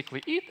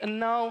basically it. And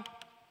now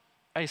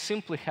I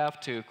simply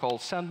have to call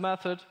send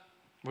method,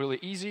 really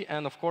easy,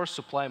 and of course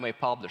supply my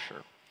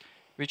publisher,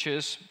 which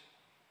is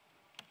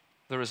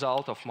the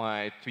result of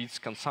my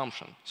tweets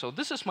consumption. So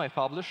this is my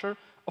publisher.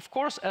 Of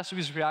course, as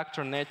with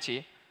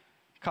Reactor-Netty,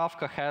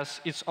 Kafka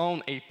has its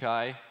own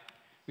API,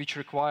 which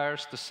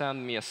requires to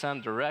send me a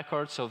sender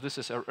record. So this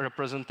is a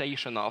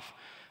representation of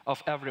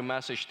every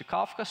message to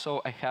Kafka.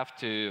 So I have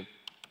to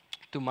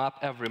map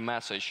every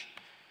message.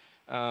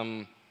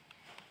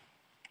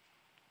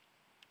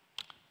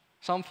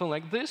 Something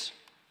like this,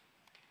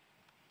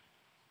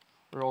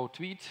 raw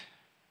tweet.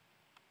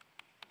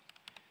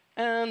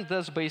 And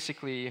that's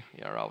basically,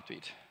 raw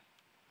tweet.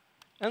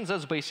 And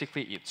that's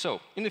basically it. So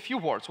in a few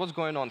words, what's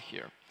going on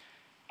here?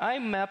 I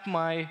map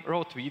my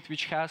raw tweet,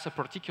 which has a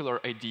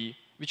particular ID,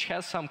 which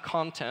has some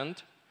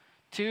content,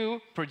 to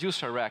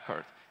producer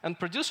record. And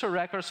producer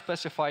record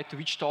specifies to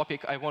which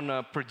topic I want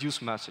to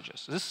produce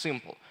messages. This is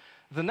simple.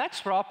 The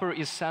next wrapper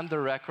is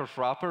sender record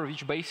wrapper,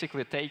 which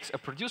basically takes a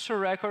producer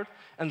record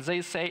and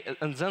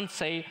then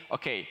say,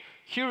 OK,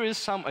 here is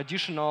some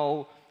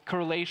additional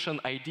correlation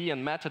ID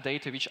and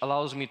metadata, which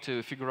allows me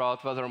to figure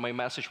out whether my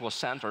message was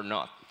sent or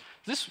not.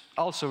 This is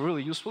also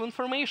really useful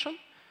information,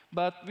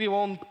 but we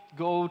won't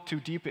go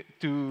too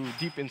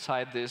deep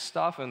inside this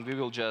stuff, and we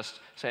will just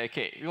say,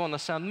 OK, we want to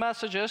send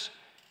messages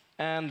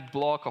and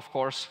block, of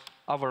course,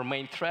 our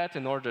main thread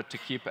in order to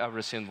keep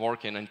everything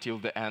working until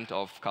the end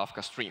of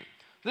Kafka stream.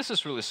 This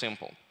is really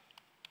simple.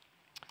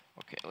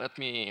 OK, let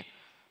me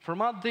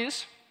format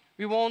this.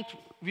 We won't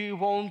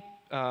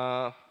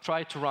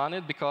try to run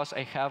it because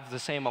I have the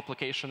same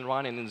application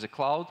running in the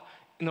cloud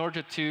in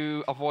order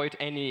to avoid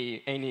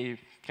any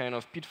kind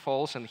of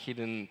pitfalls and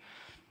hidden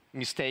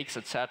mistakes,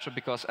 et cetera,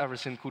 because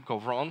everything could go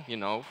wrong.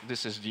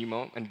 This is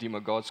demo, and demo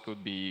gods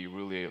could be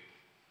really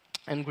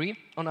angry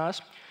on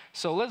us.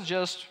 So let's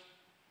just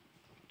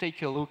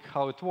take a look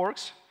how it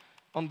works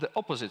on the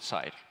opposite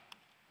side.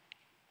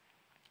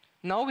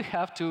 Now we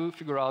have to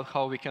figure out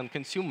how we can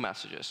consume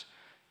messages.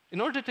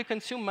 In order to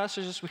consume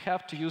messages, we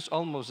have to use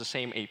almost the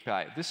same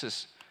API. This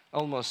is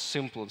almost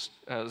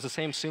the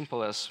same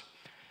simple as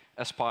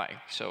Pi.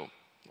 So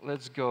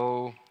let's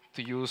go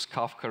to use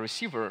Kafka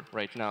receiver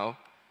right now.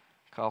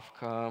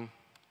 Kafka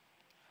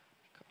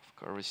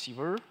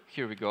receiver.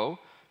 Here we go.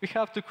 We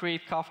have to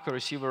create Kafka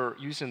receiver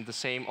using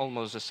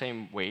almost the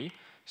same way.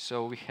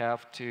 So we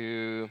have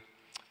to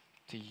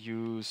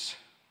use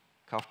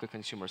Kafka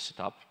consumer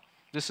setup.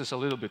 This is a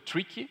little bit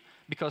tricky,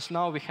 because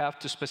now we have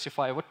to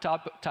specify what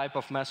type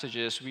of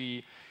messages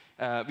we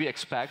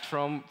expect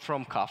from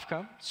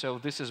Kafka. So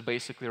this is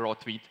basically raw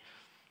tweet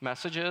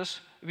messages.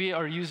 We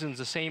are using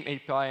the same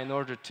API in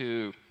order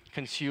to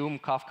consume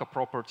Kafka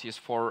properties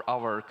for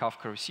our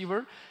Kafka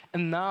receiver.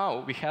 And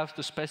now we have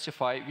to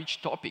specify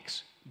which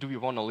topics do we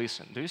want to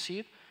listen. Do you see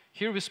it?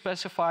 Here we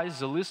specify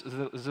the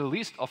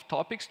list of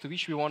topics to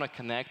which we want to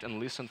connect and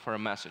listen for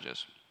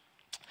messages.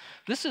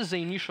 This is the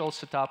initial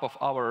setup of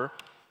our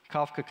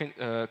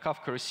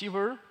Kafka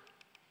receiver.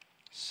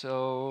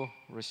 So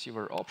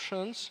receiver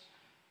options.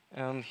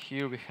 And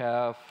here we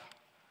have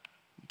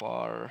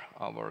our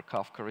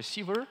Kafka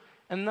receiver.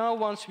 And now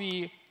once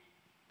we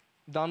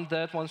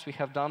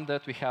have done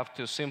that, we have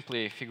to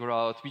simply figure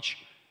out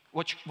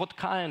what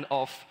kind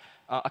of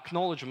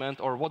acknowledgement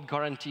or what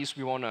guarantees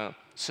we want to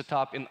set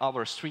up in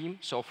our stream.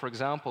 So for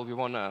example, we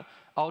want to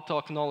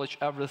auto-acknowledge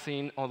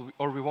everything,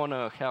 or we want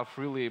to have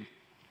really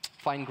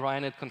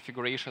fine-grained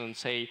configuration and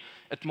say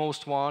at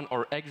most one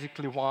or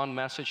exactly one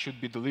message should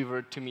be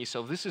delivered to me.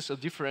 So this is a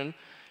different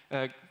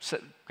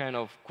kind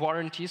of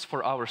guarantees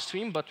for our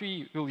stream, but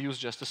we will use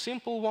just a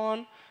simple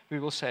one. We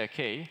will say,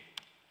 OK,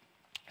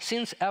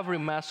 since every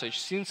message,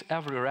 since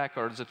every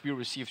record that we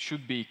receive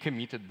should be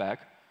committed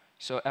back,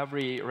 so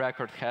every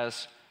record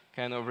has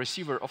kind of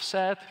receiver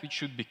offset, which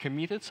should be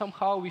committed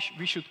somehow,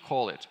 we should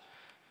call it.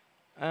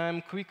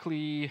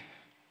 Quickly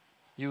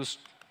use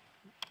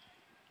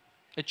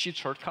a cheat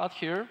shortcut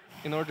here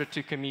in order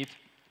to commit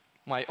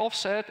my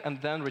offset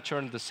and then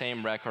return the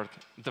same record,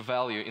 the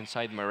value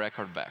inside my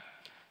record back.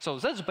 So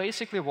that's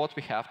basically what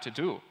we have to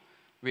do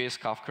with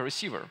Kafka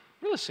receiver.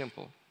 Really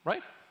simple,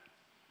 right?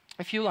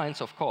 A few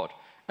lines of code.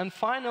 And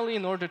finally,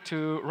 in order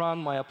to run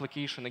my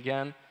application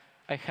again,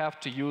 I have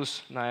to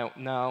use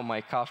now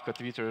my Kafka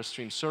Twitter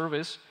stream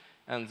service,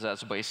 and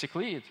that's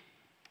basically it.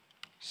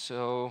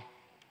 So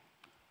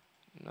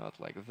not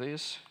like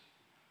this.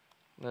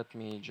 Let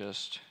me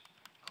just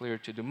clear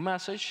to the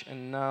message.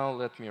 And now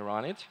let me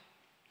run it.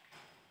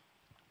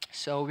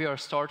 So we are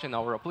starting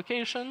our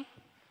application.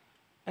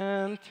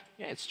 And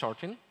yeah, it's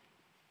starting.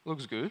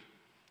 Looks good.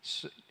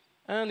 So,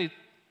 and it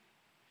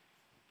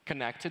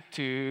connected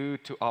to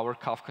our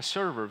Kafka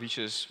server, which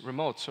is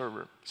remote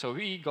server. So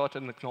we got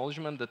an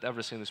acknowledgement that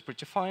everything is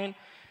pretty fine.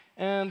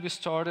 And we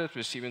started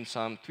receiving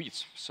some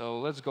tweets. So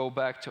let's go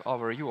back to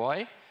our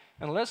UI.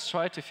 And let's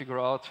try to figure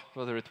out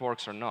whether it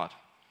works or not.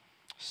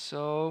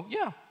 So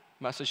yeah,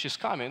 message is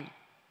coming.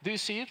 Do you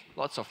see it?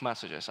 Lots of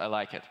messages. I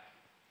like it.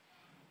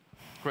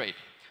 Great.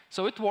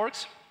 So it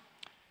works.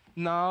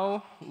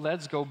 Now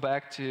let's go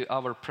back to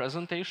our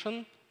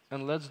presentation,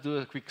 and let's do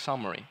a quick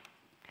summary.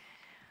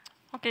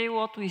 OK,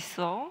 what we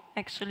saw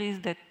actually is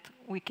that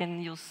we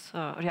can use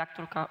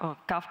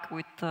Reactor-Kafka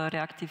with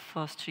Reactive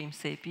Streams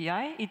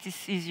API. It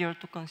is easier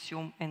to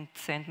consume and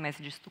send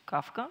messages to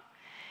Kafka.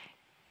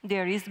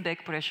 There is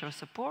back pressure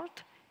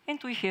support, and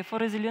we have a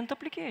resilient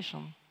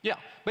application. Yeah,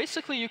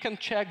 basically you can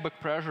check back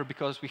pressure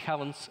because we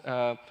haven't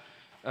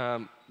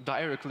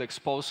directly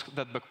exposed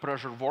that back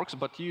pressure works,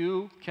 but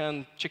you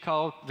can check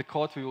out the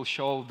code. We will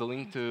show the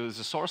link to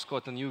the source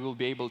code, and you will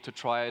be able to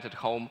try it at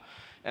home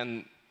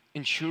and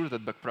ensure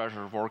that back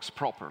pressure works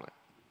properly.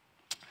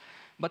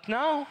 But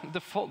now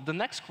the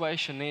next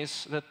question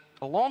is that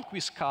along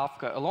with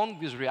Kafka, along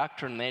with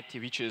Reactor-Netty,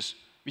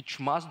 which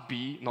must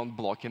be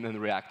non-blocking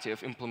and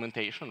reactive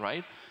implementation,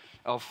 right,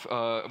 of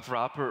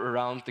wrapper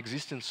around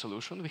existing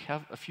solution, we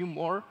have a few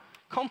more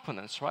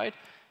components, right?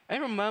 I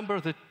remember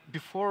that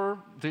before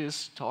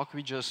this talk,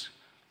 we just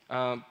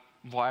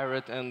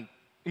wired and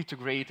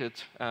integrated,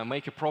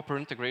 make a proper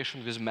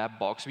integration with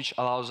Mapbox, which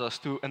allows us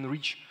to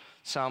enrich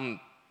some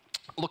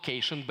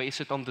location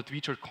based on the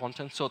Twitter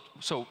content.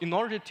 So in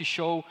order to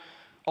show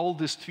all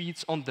these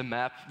tweets on the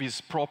map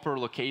with proper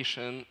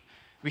location,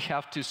 we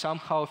have to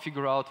somehow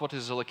figure out what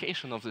is the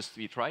location of this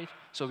tweet, right?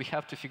 So we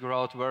have to figure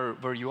out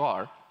where you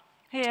are.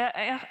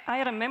 Yeah,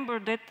 I remember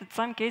that in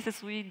some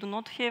cases we do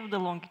not have the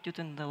longitude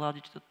and the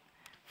latitude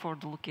for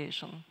the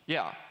location.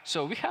 Yeah,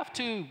 so we have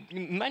to,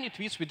 in many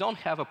tweets we don't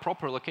have a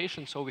proper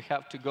location, so we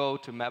have to go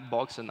to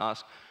Mapbox and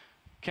ask,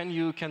 can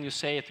you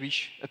say at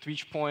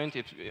which point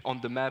on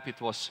the map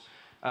it was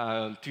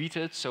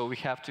tweeted? So we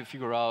have to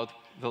figure out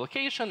the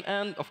location,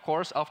 and of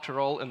course, after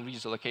all,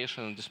 enrich the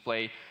location and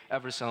display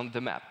everything on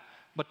the map.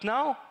 But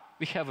now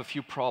we have a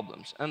few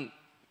problems, and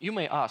you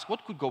may ask,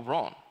 what could go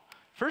wrong?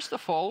 First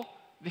of all,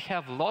 we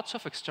have lots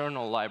of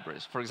external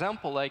libraries. For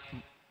example, like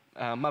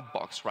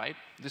Mapbox, right?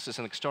 This is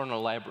an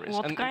external library.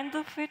 What kind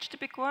of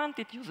HTTP client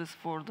it uses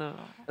for the?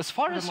 As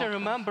far as I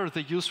remember,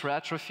 they use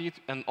Retrofit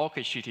and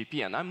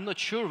OkHTTP, and I'm not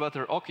sure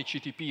whether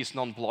OkHTTP is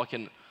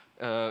non-blocking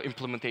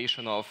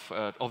implementation of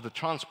the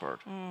transport.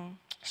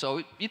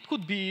 So it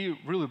could be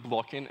really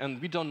blocking,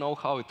 and we don't know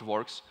how it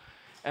works.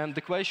 And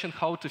the question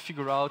how to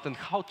figure out and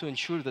how to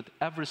ensure that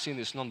everything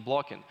is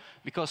non-blocking,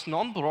 because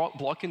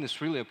non-blocking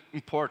is really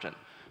important.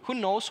 Who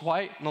knows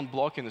why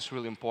non-blocking is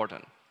really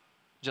important?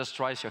 Just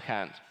raise your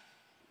hand.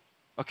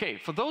 OK,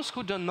 for those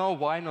who don't know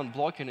why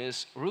non-blocking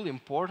is really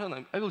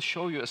important, I will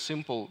show you a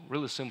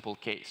really simple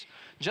case.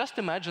 Just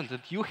imagine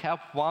that you have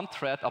one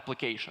thread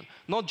application,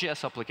 not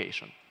JS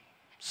application,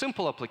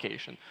 simple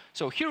application.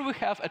 So here we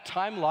have a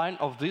timeline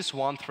of this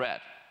one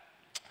thread.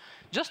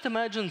 Just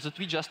imagine that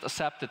we just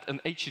accepted an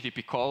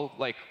HTTP call,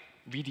 like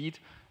we did,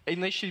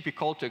 an HTTP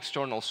call to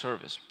external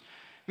service.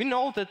 We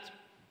know that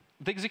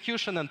the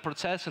execution and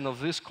processing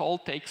of this call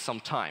takes some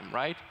time,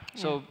 right?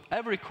 Yeah. So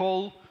every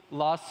call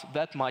lasts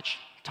that much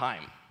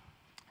time.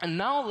 And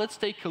now let's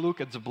take a look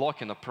at the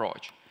blocking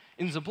approach.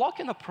 In the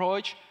blocking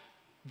approach,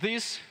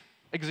 this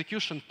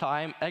execution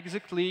time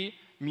exactly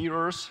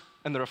mirrors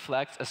and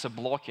reflects as a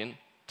blocking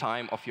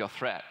time of your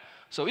thread.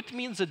 So it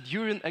means that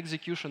during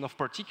execution of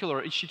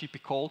particular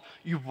HTTP call,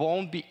 you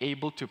won't be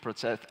able to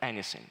process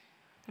anything.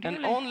 Really?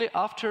 And only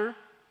after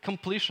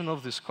completion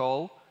of this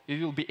call,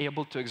 you will be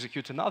able to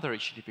execute another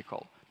HTTP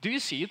call. Do you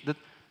see that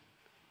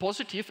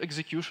positive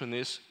execution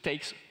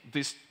takes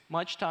this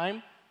much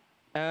time,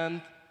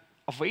 and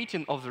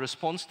awaiting of the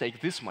response takes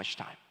this much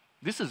time?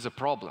 This is the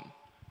problem,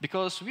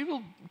 because we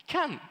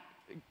can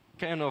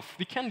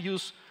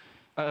use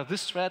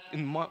this thread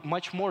in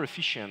much more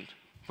efficient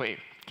way.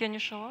 Can you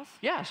show us?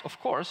 Yes, of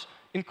course.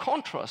 In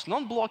contrast,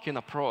 non-blocking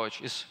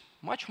approach is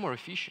much more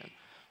efficient,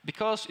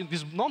 because in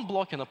this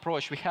non-blocking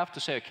approach, we have to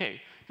say,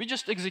 OK, we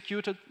just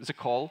executed the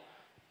call.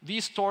 We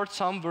stored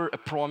somewhere a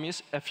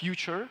promise, a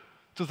future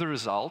to the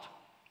result,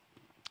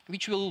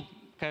 which will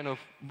kind of,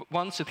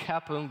 once it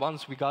happened,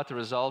 once we got the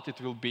result, it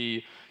will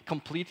be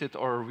completed,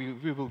 or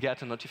we will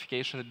get a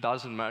notification, it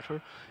doesn't matter.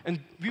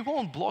 And we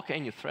won't block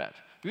any thread.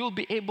 We will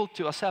be able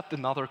to accept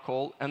another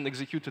call and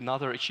execute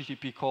another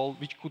HTTP call,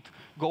 which could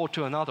go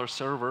to another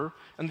server.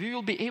 And we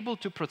will be able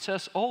to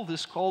process all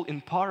this call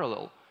in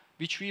parallel,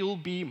 which will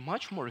be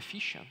much more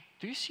efficient.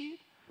 Do you see?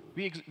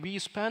 We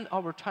spend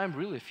our time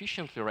really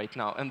efficiently right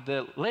now, and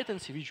the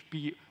latency will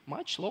be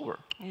much lower.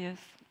 Yes.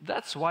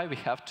 That's why we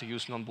have to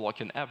use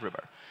non-blocking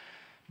everywhere.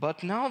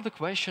 But now the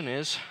question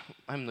is,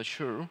 I'm not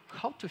sure,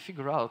 how to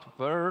figure out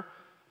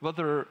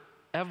whether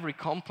every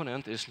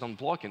component is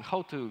non-blocking,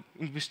 how to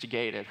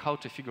investigate it, how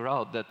to figure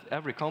out that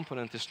every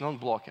component is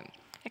non-blocking.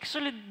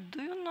 Actually,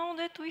 do you know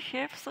that we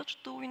have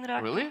such tool in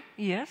Reactor? Really?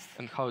 Yes.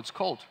 And how it's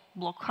called?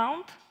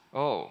 Blockhound.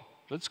 Oh,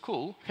 that's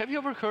cool. Have you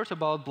ever heard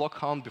about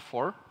Blockhound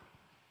before?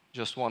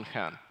 Just one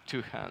hand,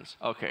 two hands.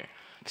 OK.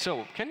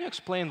 So can you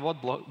explain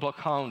what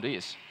Blockhound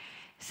is?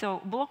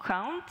 So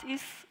Blockhound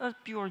is a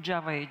pure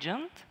Java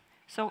agent.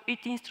 So it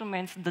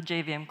instruments the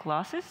JVM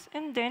classes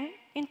and then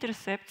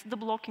intercepts the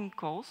blocking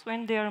calls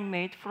when they are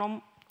made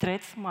from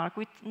threads marked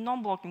with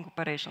non-blocking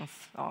operations.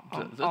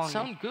 That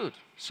sounds good.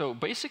 So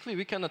basically,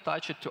 we can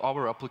attach it to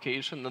our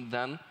application and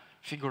then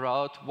figure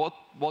out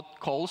what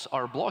calls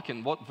are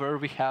blocking, where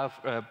we have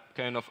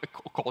kind of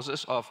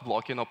causes of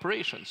blocking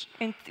operations.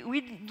 And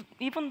we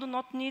even do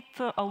not need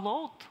a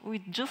load.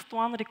 With just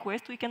one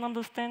request, we can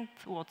understand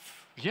what's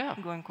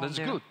going on that's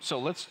there. good. So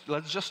let's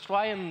just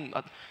try and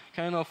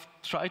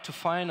try to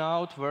find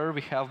out where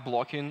we have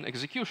blocking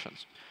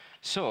executions.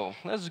 So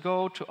let's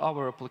go to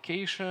our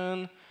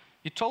application.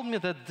 You told me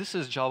that this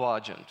is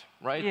Java agent,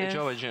 right? Yes. A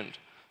Java agent.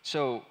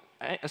 So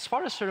as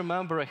far as I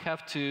remember, I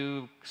have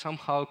to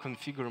somehow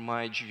configure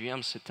my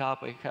JVM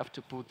setup. I have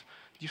to put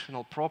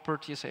additional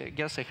properties. I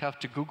guess I have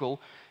to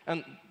Google.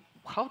 And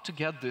how to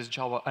get this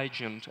Java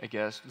agent, I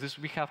guess?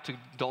 We have to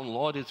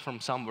download it from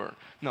somewhere.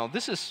 No,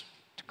 this is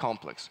too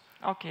complex.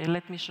 OK,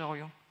 let me show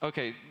you.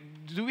 OK,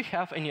 do we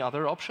have any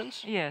other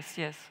options? Yes,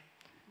 yes.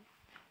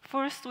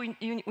 First, we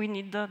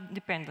need the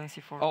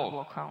dependency for the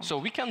Blockhound. So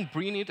we can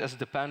bring it as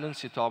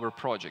dependency to our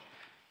project.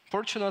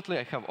 Fortunately,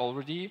 I have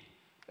already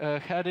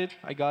had it.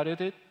 I got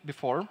it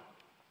before.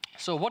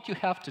 So what you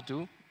have to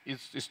do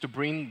is to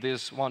bring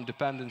this one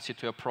dependency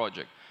to a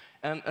project.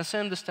 And as I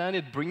understand,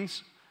 it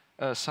brings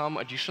some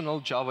additional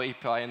Java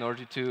API in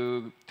order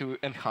to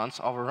enhance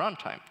our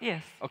runtime.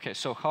 Yes. OK,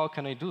 so how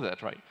can I do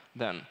that right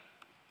then?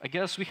 I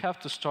guess we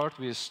have to start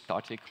with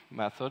static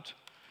method,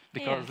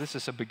 because this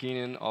is the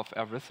beginning of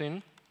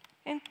everything.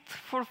 And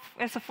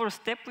as a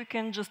first step, we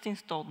can just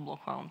install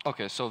Blockhound.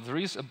 OK, so there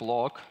is a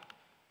block.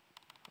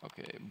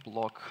 OK,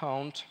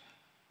 Blockhound.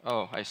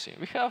 Oh, I see.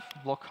 We have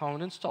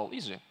Blockhound installed.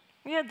 Easy.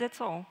 Yeah,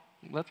 that's all.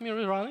 Let me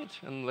rerun it,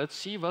 and let's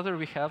see whether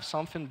we have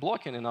something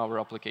blocking in our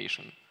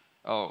application.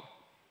 Oh,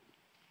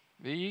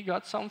 we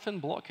got something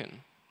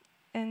blocking.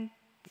 And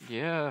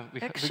yeah, we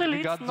got this.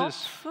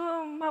 It's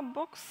not my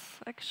box,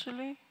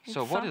 actually.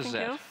 So what is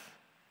that?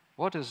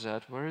 What is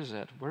that? Where is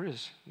that? Where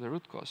is the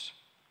root cause?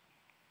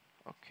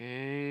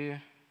 OK.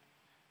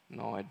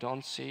 No, I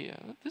don't see.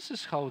 This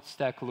is how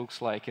stack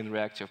looks like in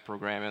reactive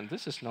programming.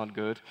 This is not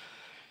good.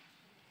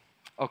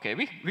 OK,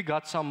 we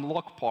got some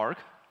log park.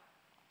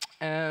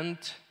 And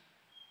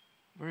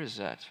where is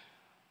that?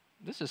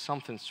 This is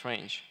something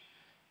strange.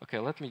 OK,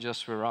 let me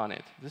just rerun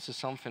it. This is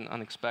something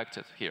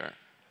unexpected here.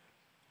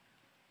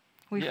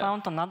 We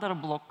found another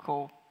block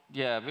call.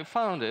 Yeah, we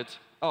found it.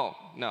 Oh,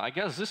 no, I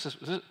guess this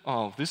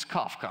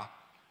Kafka.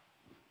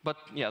 But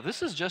yeah,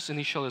 this is just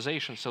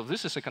initialization, so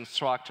this is a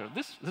constructor.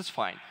 This is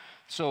fine.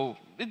 So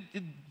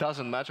it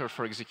doesn't matter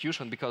for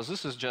execution, because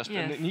this is just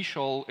an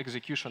initial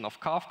execution of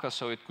Kafka,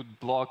 so it could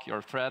block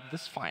your thread.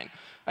 This is fine.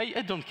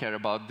 I don't care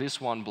about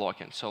this one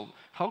blocking. So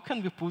how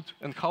can we put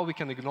and how we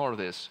can ignore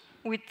this?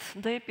 With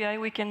the API,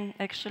 we can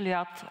actually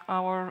add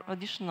our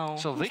additional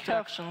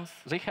instructions.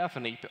 They have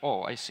an API.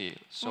 Oh, I see.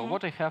 So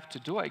what I have to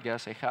do, I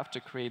guess, I have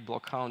to create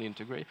Blockhound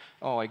integrate.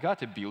 Oh, I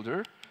got a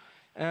builder.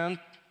 And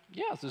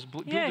yeah, this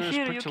builder is pretty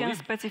here you can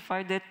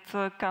specify that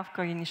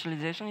Kafka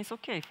initialization is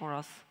OK for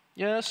us.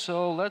 Yeah,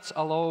 so let's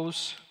allow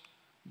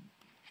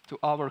to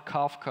our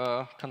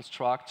Kafka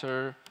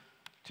constructor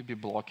to be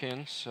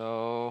blocking.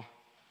 So,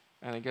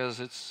 and I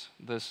guess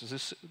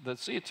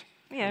that's it.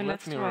 Yeah,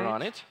 let me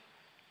run it.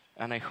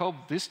 And I hope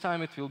this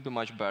time it will be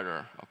much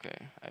better. OK,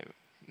 I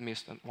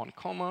missed one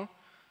comma.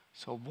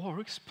 So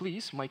works,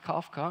 please. My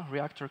Kafka,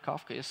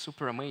 Reactor-Kafka is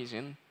super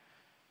amazing.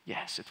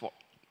 Yes, it works.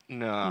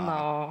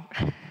 No.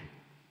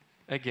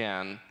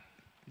 Again,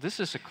 this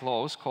is a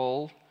close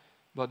call.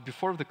 But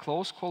before the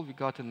close call, we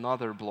got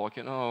another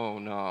blocking. Oh,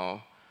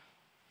 no.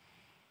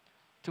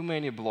 Too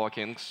many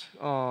blockings.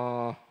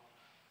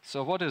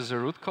 So what is the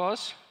root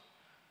cause?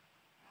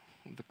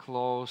 The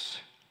close.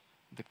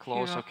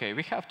 OK,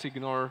 we have to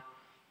ignore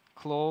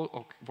close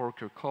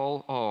worker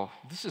call. Oh,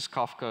 this is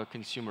Kafka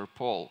consumer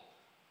poll.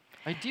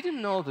 I didn't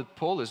know that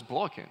poll is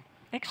blocking.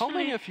 Actually, how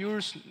many of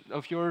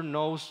your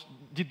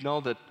did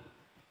know that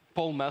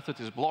poll method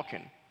is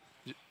blocking?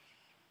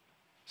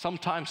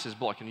 Sometimes it's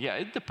blocking. Yeah,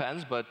 it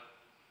depends, but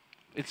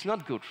it's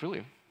not good,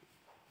 really.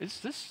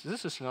 This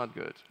is not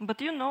good.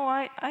 But you know,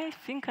 I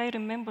think I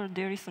remember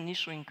there is an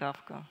issue in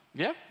Kafka.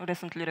 Yeah?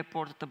 Recently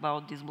reported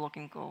about this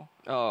blocking call.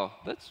 Oh,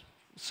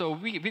 so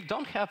we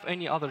don't have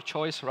any other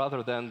choice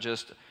rather than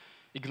just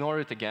ignore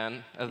it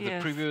again as the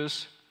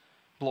previous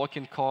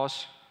blocking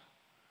cause.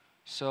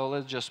 So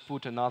let's just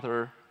put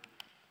another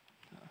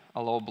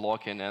allow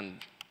blocking, and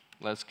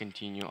let's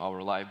continue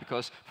our life.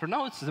 Because for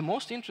now, it's the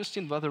most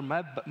interesting whether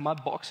my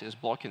box is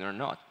blocking or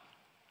not.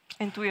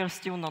 And we are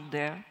still not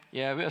there.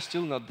 Yeah, we are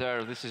still not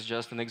there. This is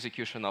just an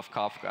execution of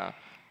Kafka.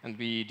 And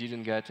we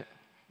didn't get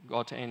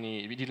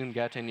didn't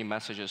get any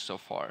messages so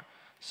far.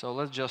 So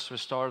let's just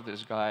restart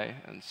this guy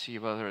and see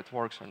whether it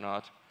works or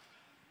not.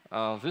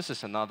 This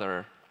is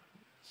another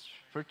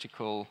pretty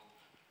cool.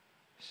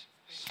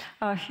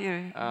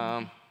 Here.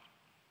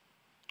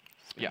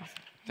 Yeah,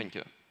 thank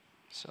you.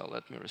 So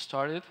let me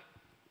restart it.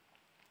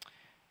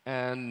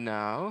 And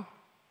now,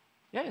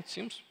 yeah, it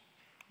seems,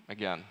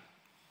 again,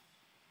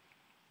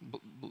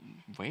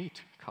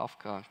 wait,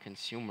 Kafka,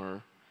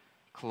 consumer,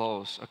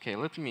 close. OK,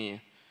 let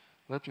me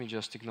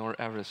just ignore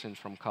everything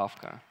from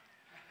Kafka.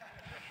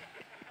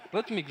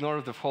 Let me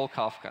ignore the whole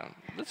Kafka.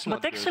 That's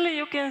not but actually,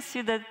 you can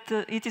see that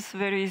it is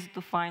very easy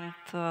to find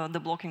the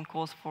blocking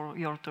cause for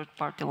your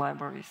third-party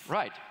libraries.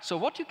 Right. So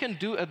what you can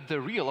do at the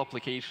real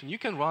application, you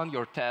can run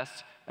your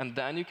tests, and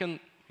then you can,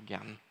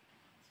 again,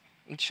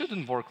 it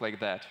shouldn't work like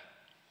that.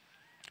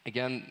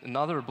 Again,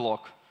 another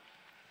block.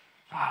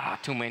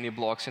 Too many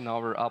blocks in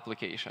our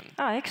application.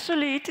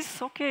 Actually, it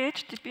is OK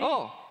HTTP.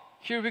 Oh,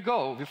 here we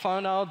go. We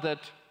found out that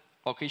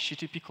OK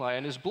HTTP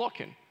client is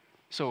blocking.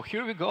 So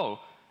here we go.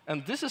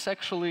 And this is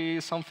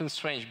actually something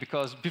strange,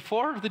 because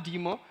before the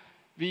demo,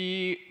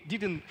 we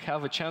didn't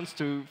have a chance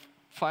to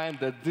find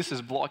that this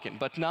is blocking.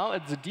 But now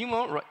at the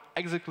demo,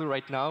 exactly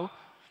right now,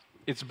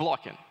 it's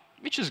blocking,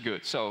 which is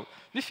good. So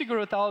we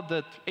figured out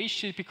that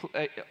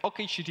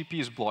OK HTTP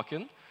is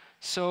blocking.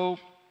 So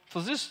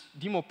for this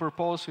demo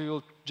purpose, we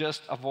will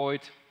just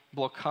avoid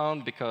block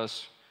count,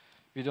 because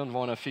we don't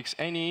want to fix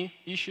any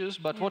issues.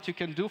 But what you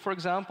can do, for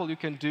example, you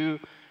can do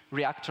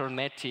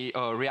Reactor-Netty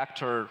or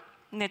Reactor-Netty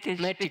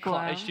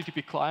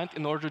HTTP client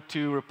in order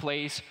to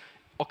replace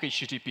OK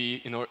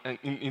HTTP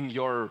in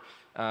your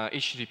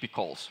HTTP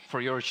calls, for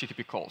your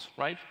HTTP calls,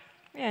 right?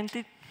 Yeah,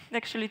 and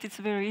actually, it's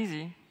very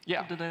easy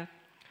to do that.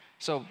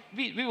 So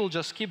we will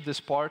just skip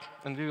this part,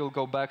 and we will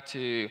go back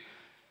to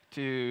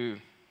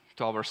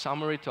our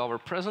summary, to our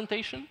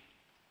presentation,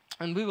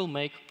 and we will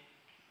make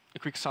a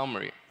quick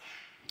summary.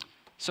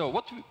 So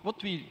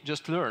what we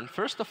just learned,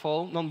 first of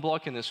all,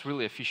 non-blocking is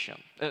really efficient,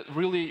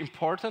 really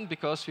important,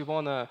 because we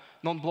want to,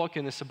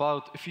 non-blocking is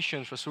about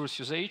efficient resource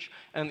usage,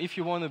 and if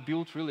you want to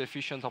build really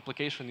efficient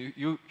application,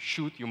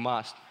 you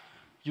must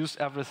use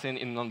everything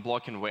in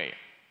non-blocking way.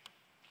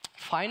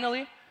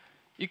 Finally,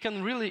 you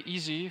can really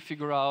easy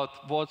figure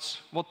out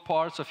what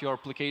parts of your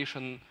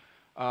application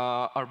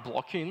are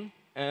blocking,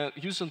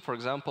 using, for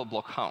example,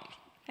 block count.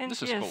 And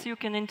this is yes, cool. You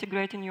can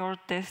integrate in your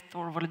test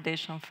or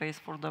validation phase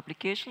for the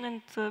application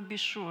and be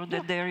sure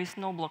that there is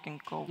no blocking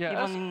code,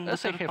 even in the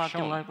third-party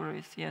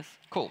libraries. Yes.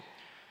 Cool.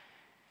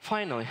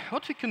 Finally,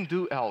 what we can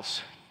do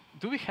else?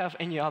 Do we have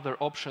any other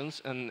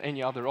options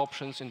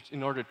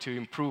in order to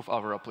improve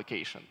our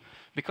application?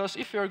 Because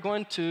if we are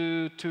going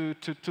to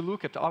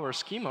look at our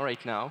schema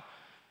right now,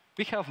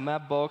 we have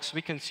Mapbox,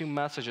 we consume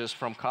messages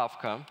from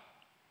Kafka,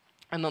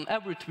 and on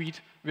every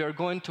tweet, we are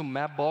going to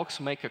Mapbox,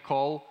 make a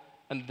call,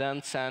 and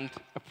then send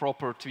a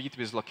proper tweet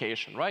with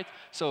location, right?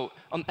 So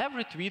on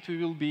every tweet, we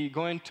will be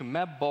going to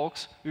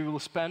Mapbox. We will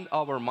spend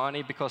our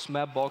money, because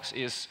Mapbox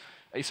is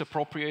a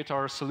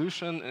proprietary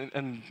solution,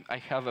 and I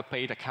have a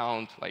paid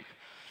account, like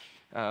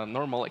a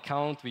normal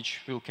account, which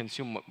will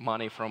consume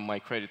money from my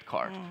credit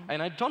card.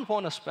 And I don't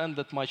want to spend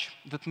that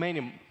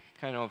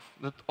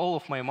all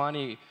of my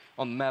money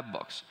on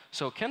Mapbox.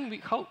 So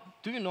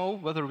do you know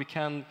whether we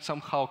can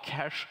somehow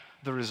cache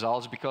the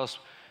results? Because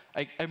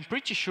I'm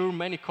pretty sure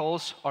many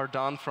calls are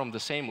done from the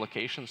same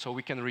location, so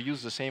we can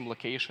reuse the same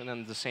location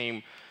and the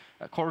same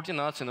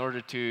coordinates in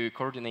order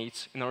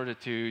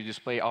to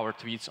display our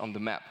tweets on the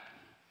map.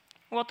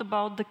 What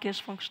about the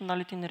cache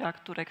functionality in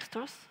Reactor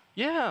Extras?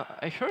 Yeah,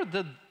 I heard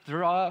that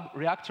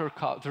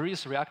there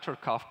is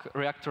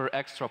Reactor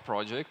Extra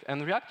project,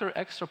 and Reactor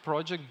Extra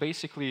project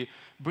basically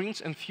brings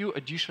a few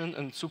addition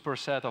and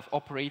superset of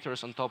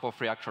operators on top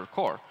of Reactor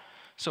Core.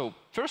 So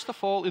first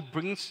of all, it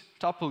brings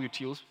tuple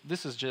utils.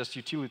 This is just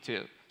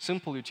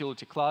simple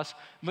utility class.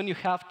 When you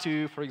have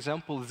to, for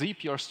example,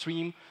 zip your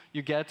stream,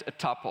 you get a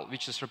tuple,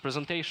 which is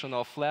representation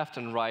of left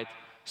and right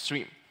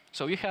stream.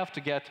 So you have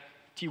to get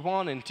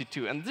T1 and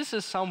T2. And this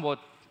is somewhat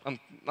a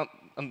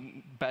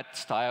bad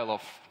style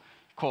of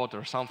code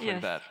or something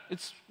like that.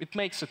 It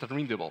makes it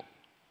unreadable.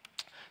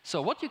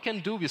 So what you can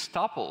do with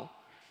tuple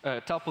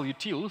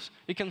utils,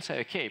 you can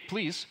say, OK,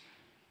 please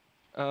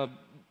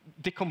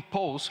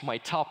decompose my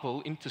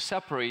tuple into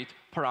separate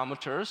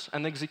parameters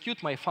and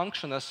execute my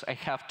function as I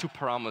have two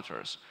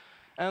parameters.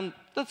 And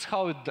that's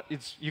how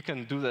you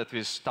can do that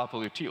with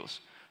tuple utils.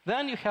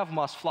 Then you have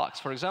WebFlux.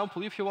 For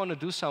example, if you want to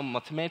do some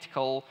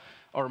mathematical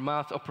or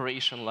math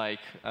operation like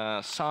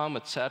sum,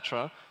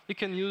 etc., you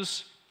can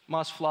use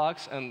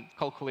WebFlux and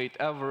calculate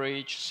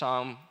average,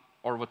 sum,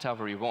 or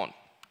whatever you want.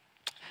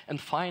 And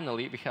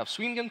finally, we have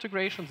Swing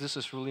integration. This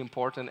is really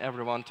important.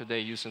 Everyone today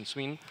using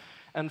Swing.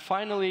 And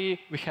finally,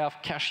 we have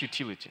cache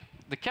utility.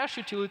 The cache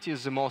utility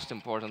is the most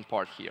important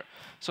part here.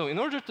 So in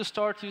order to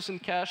start using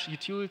cache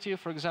utility,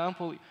 for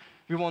example,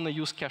 we want to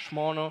use cache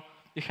mono.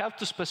 You have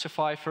to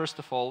specify, first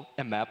of all,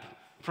 a map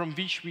from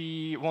which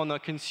we want to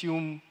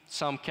consume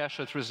some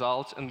cached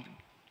results, and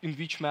in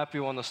which map we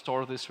want to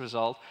store this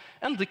result,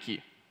 and the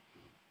key.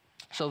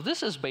 So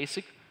this is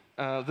basic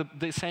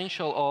the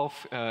essential of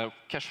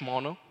cache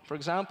mono, for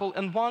example.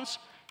 And once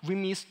we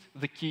missed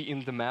the key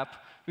in the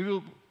map,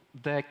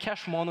 the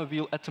cache mono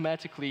will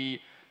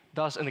automatically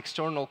does an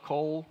external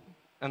call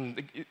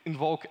and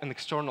invoke an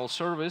external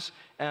service,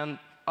 and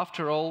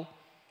after all,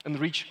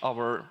 enrich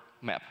our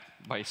map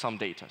by some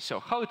data. So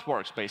how it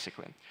works,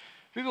 basically.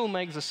 We will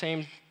make the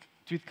same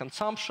tweet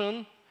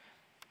consumption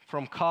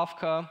from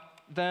Kafka.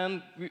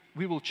 Then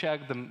we will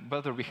check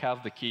whether we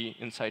have the key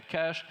inside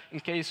cache. In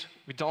case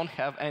we don't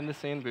have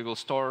anything, we will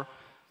store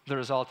the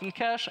result in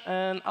cache.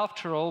 And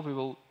after all, we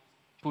will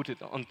put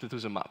it onto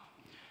the map.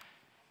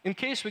 In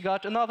case we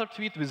got another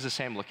tweet with the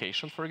same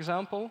location, for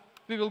example,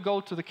 we will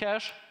go to the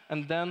cache,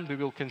 and then we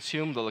will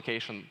consume the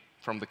location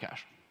from the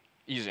cache.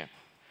 Easy.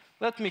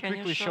 Let me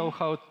quickly show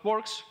how it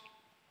works.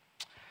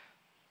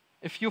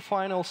 A few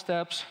final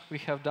steps we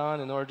have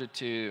done in order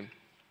to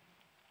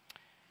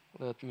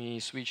let me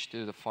switch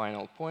to the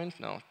final point.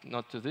 No,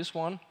 not to this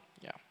one.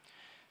 Yeah.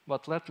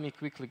 But let me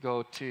quickly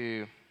go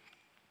to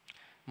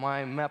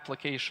my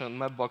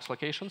mapbox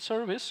location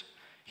service.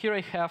 Here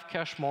I have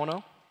cache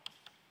mono.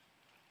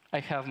 I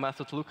have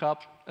method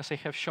lookup, as I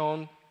have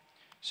shown.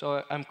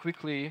 So I'm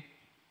quickly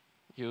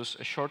use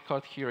a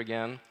shortcut here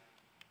again.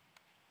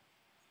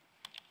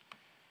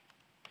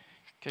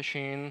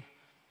 Caching.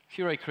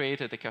 Here I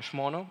created a cache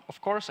mono.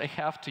 Of course, I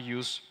have to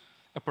use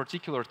a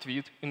particular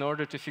tweet in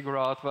order to figure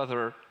out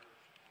whether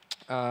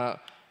by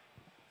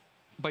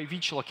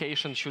which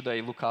location should I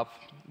look up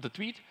the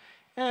tweet.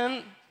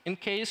 And in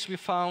case we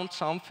found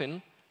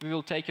something, we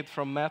will take it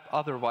from map.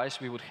 Otherwise,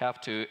 we would have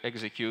to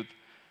execute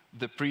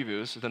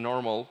the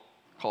normal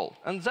call.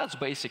 And that's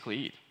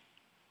basically it.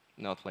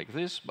 Not like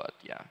this, but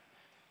yeah,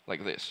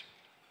 like this.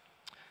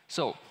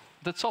 So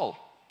that's all.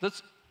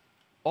 That's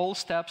all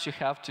steps you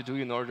have to do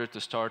in order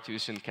to start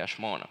using cache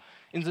mono.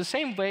 In the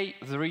same way,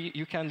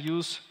 you can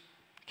use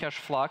cache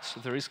flux.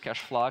 There is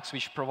cache flux,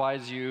 which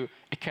provides you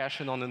a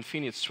caching on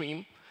infinite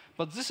stream.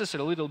 But this is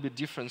a little bit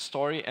different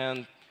story,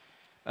 and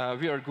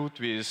we are good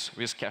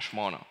with cache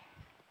mono.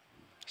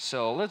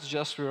 So let's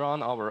just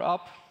rerun our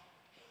app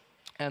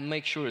and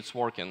make sure it's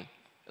working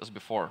as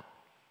before.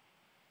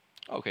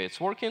 OK, it's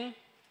working.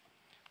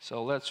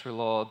 So let's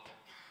reload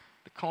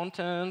the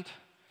content.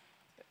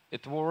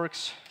 It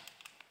works.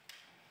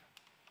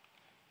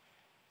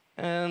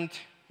 And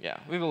yeah,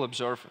 we will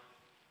observe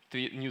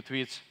new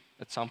tweets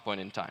at some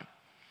point in time.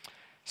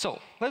 So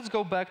let's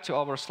go back to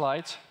our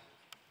slides.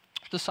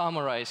 To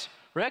summarize,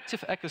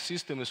 Reactive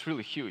ecosystem is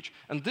really huge.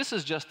 And this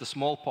is just a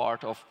small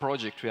part of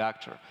Project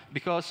Reactor.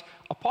 Because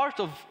a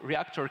part of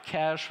Reactor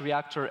Cache,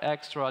 Reactor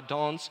Extra,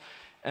 Dons,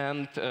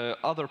 and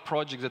other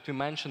projects that we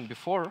mentioned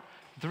before,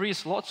 there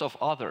is lots of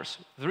others.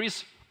 There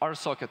is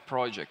RSocket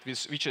project,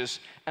 which is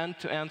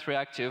end-to-end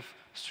reactive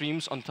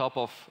streams on top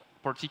of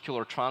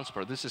particular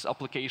transport. This is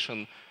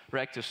application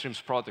reactive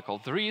streams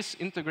protocol. There is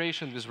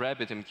integration with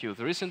RabbitMQ.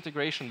 There is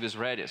integration with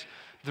Redis.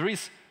 There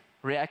is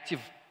reactive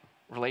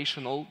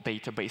relational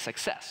database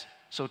access.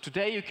 So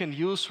today you can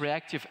use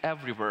reactive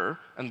everywhere,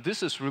 and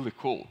this is really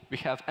cool. We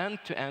have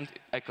end-to-end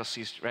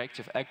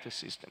reactive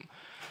ecosystem.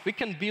 We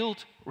can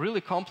build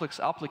really complex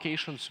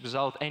applications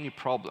without any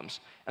problems.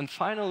 And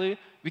finally,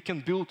 we can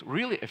build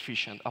really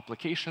efficient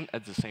application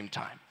at the same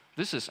time.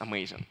 This is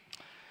amazing.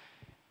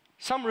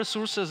 Some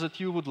resources that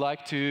you would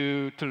like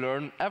to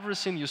learn,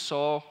 everything you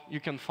saw, you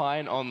can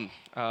find on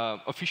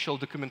official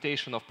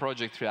documentation of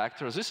Project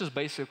Reactor. This is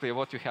basically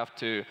what you have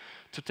to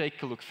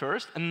take a look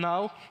first. And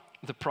now,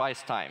 the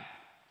prize time.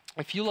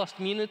 A few last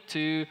minute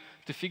to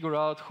figure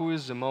out who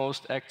is the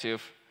most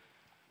active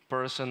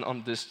person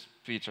on this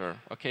Twitter.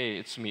 OK,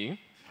 it's me.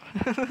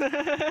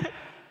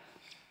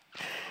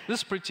 This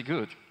is pretty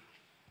good.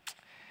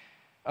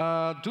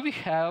 Do we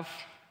have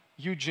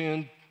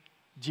Eugene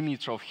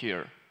Dimitrov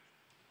here?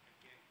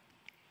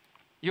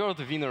 You're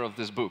the winner of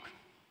this book,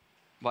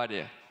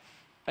 buddy.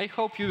 I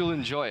hope you will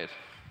enjoy it.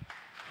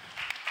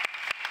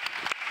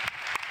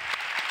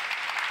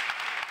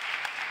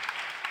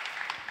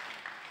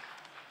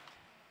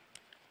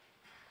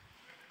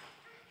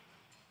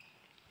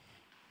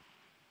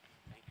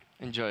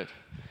 Enjoy it.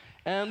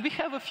 And we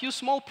have a few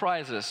small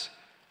prizes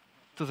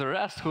to the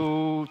rest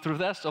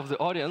of the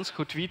audience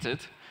who tweeted.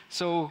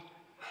 So,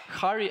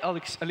 Harry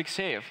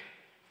Alexeyev,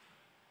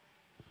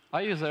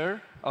 are you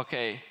there?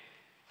 OK.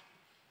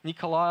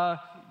 Nikolai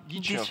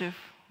Gichev.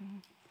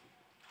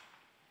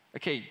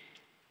 OK.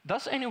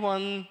 Does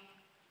anyone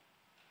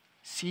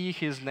see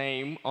his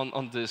name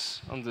on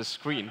this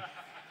screen?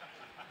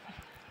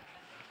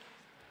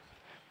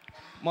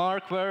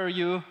 Mark, where are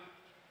you?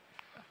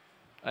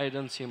 I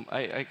don't see him.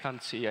 I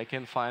can't see. I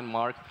can't find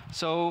Mark.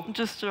 So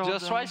just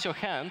raise your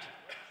hand.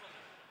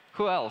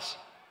 Who else?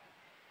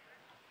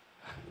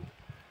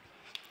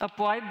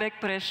 Apply back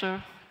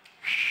pressure.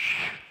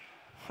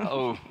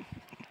 Oh,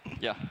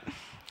 yeah.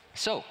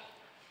 So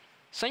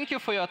thank you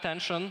for your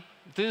attention.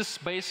 This is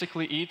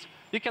basically it.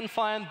 You can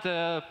find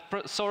the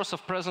source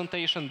of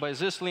presentation by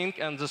this link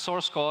and the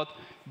source code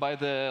by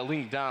the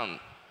link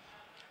down.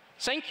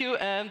 Thank you,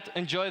 and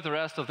enjoy the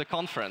rest of the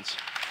conference.